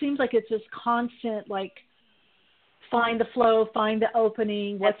it seems like it's this constant, find the flow, find the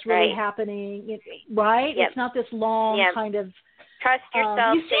opening, what's really happening, right? Yep. It's not this long kind of. Trust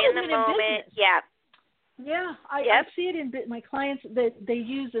yourself, stay in the moment. Yeah, I see it in my clients. They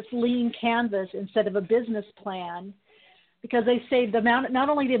use this lean canvas instead of a business plan, because they save not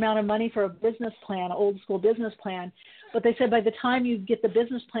only the amount of money for a business plan, old school business plan, but they said by the time you get the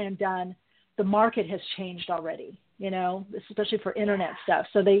business plan done, the market has changed already, especially for internet stuff.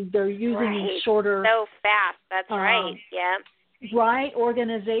 So they're using these shorter. So fast. That's right. Yeah. Right.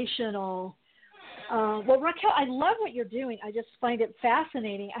 Organizational. Well, Raquel, I love what you're doing. I just find it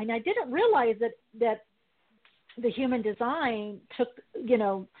fascinating. And I didn't realize that the human design took,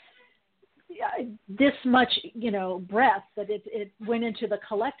 this much, breadth, that it went into the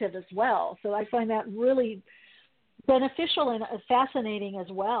collective as well. So I find that really beneficial and fascinating as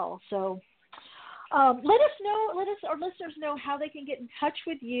well. So our listeners know how they can get in touch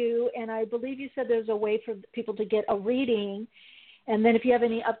with you. And I believe you said there's a way for people to get a reading. And then if you have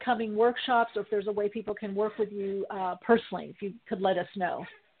any upcoming workshops, or if there's a way people can work with you personally, if you could let us know.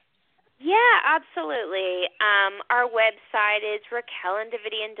 Yeah, absolutely. Our website is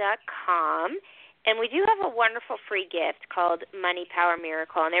raquelanddavidian.com, And we do have a wonderful free gift called Money Power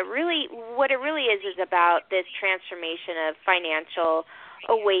Miracle. And what it really is about this transformation of financial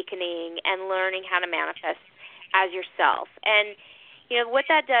awakening and learning how to manifest as yourself. And, what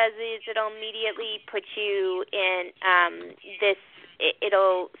that does is it'll immediately put you in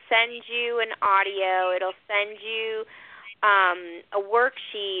it'll send you an audio, it'll send you a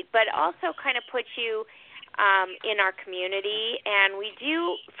worksheet, but also kind of put you in our community. And we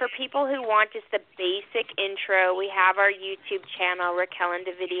do, for people who want just the basic intro, we have our YouTube channel, Raquel and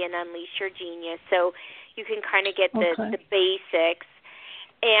Davidian Unleash Your Genius, so you can kind of get the basics.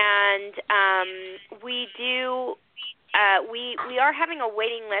 And we do, we are having a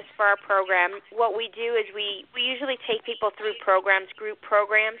waiting list for our program. What we do is we usually take people through group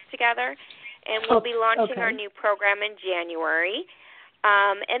programs together, and we'll be launching our new program in January.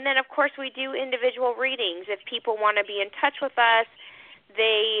 And then, of course, we do individual readings. If people want to be in touch with us,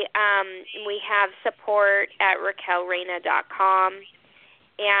 we have support at RaquelReyna.com,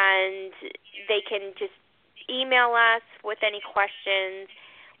 and they can just email us with any questions.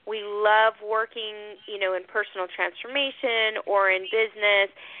 We love working, in personal transformation or in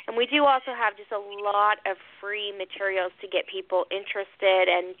business, and we do also have just a lot of free materials to get people interested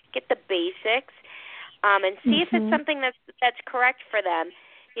and get the basics. And see if it's something that's correct for them.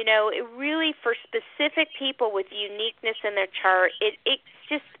 It really, for specific people with uniqueness in their chart, it's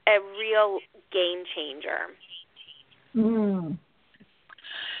just a real game changer.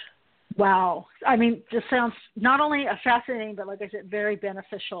 Wow. I mean, just sounds not only fascinating, but like I said, very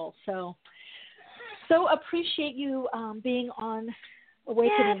beneficial. So appreciate you being on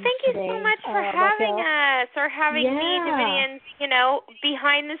Awakening. Thank you so much for having us, or having me, Davidian,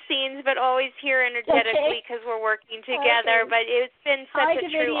 behind the scenes, but always here energetically because we're working together. But it's been such a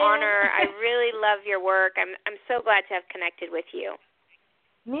true honor. I really love your work. I'm so glad to have connected with you.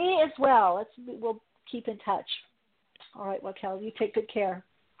 Me as well. We'll keep in touch. All right, Raquel, you take good care.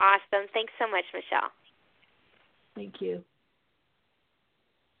 Awesome. Thanks so much, Michelle. Thank you.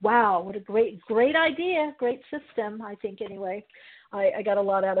 Wow, what a great idea, great system, I think, anyway. I got a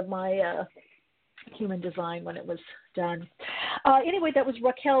lot out of my human design when it was done. Anyway, that was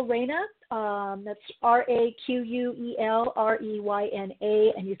Raquel Reyna. That's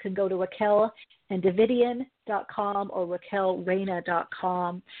RaquelReyna, and you can go to RaquelAndDavidian.com or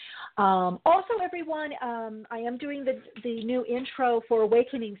RaquelReyna.com. Also, everyone, I am doing the new intro for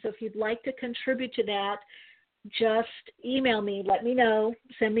Awakening, so if you'd like to contribute to that, just email me, let me know,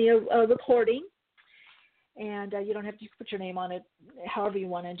 send me a recording. And you don't have to put your name on it, however you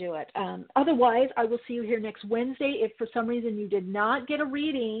want to do it. Otherwise, I will see you here next Wednesday. If for some reason you did not get a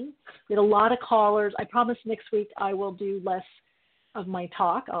reading, we had a lot of callers. I promise next week I will do less of my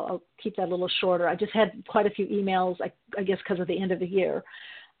talk. I'll keep that a little shorter. I just had quite a few emails, I guess because of the end of the year,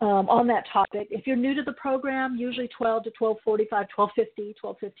 on that topic. If you're new to the program, usually 12 to 12:45,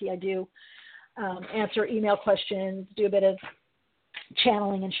 12:50 I do answer email questions, do a bit of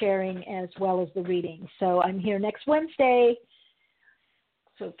channeling and sharing as well as the reading. So I'm here next Wednesday.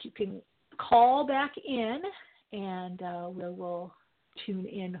 So you can call back in and we will tune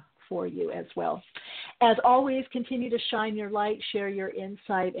in for you as well. As always, continue to shine your light, share your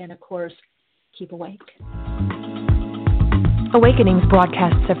insight, and of course, keep awake. Awakenings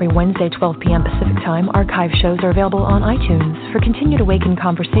broadcasts every Wednesday, 12 p.m. Pacific Time. Archive shows are available on iTunes. For continued Awaken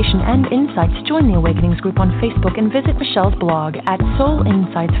conversation and insights, join the Awakenings group on Facebook and visit Michelle's blog at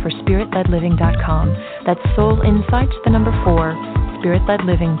soulinsightsforspiritledliving.com. That's Soul Insights, 4,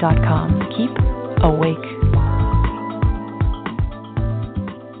 spiritledliving.com. Keep awake.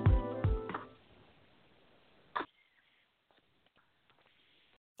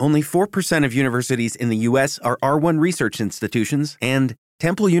 Only 4% of universities in the U.S. are R1 research institutions, and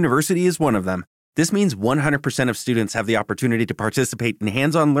Temple University is one of them. This means 100% of students have the opportunity to participate in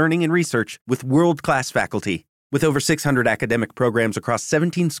hands-on learning and research with world-class faculty. With over 600 academic programs across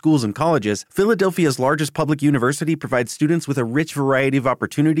 17 schools and colleges, Philadelphia's largest public university provides students with a rich variety of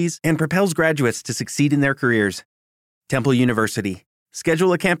opportunities and propels graduates to succeed in their careers. Temple University.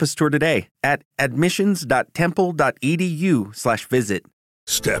 Schedule a campus tour today at admissions.temple.edu/visit.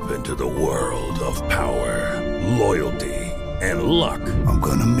 Step into the world of power, loyalty, and luck. I'm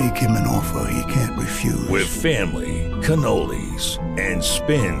gonna make him an offer he can't refuse. With family, cannolis, and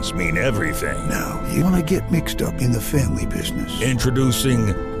spins mean everything. Now, you wanna get mixed up in the family business. Introducing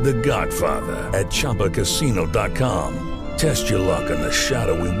The Godfather at ChumbaCasino.com. Test your luck in the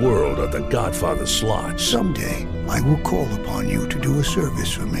shadowy world of The Godfather slot. Someday, I will call upon you to do a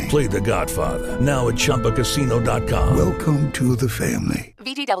service for me. Play The Godfather, now at ChumbaCasino.com. Welcome to the family.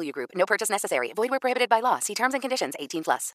 VGW Group. No purchase necessary. Void where prohibited by law. See terms and conditions. 18+.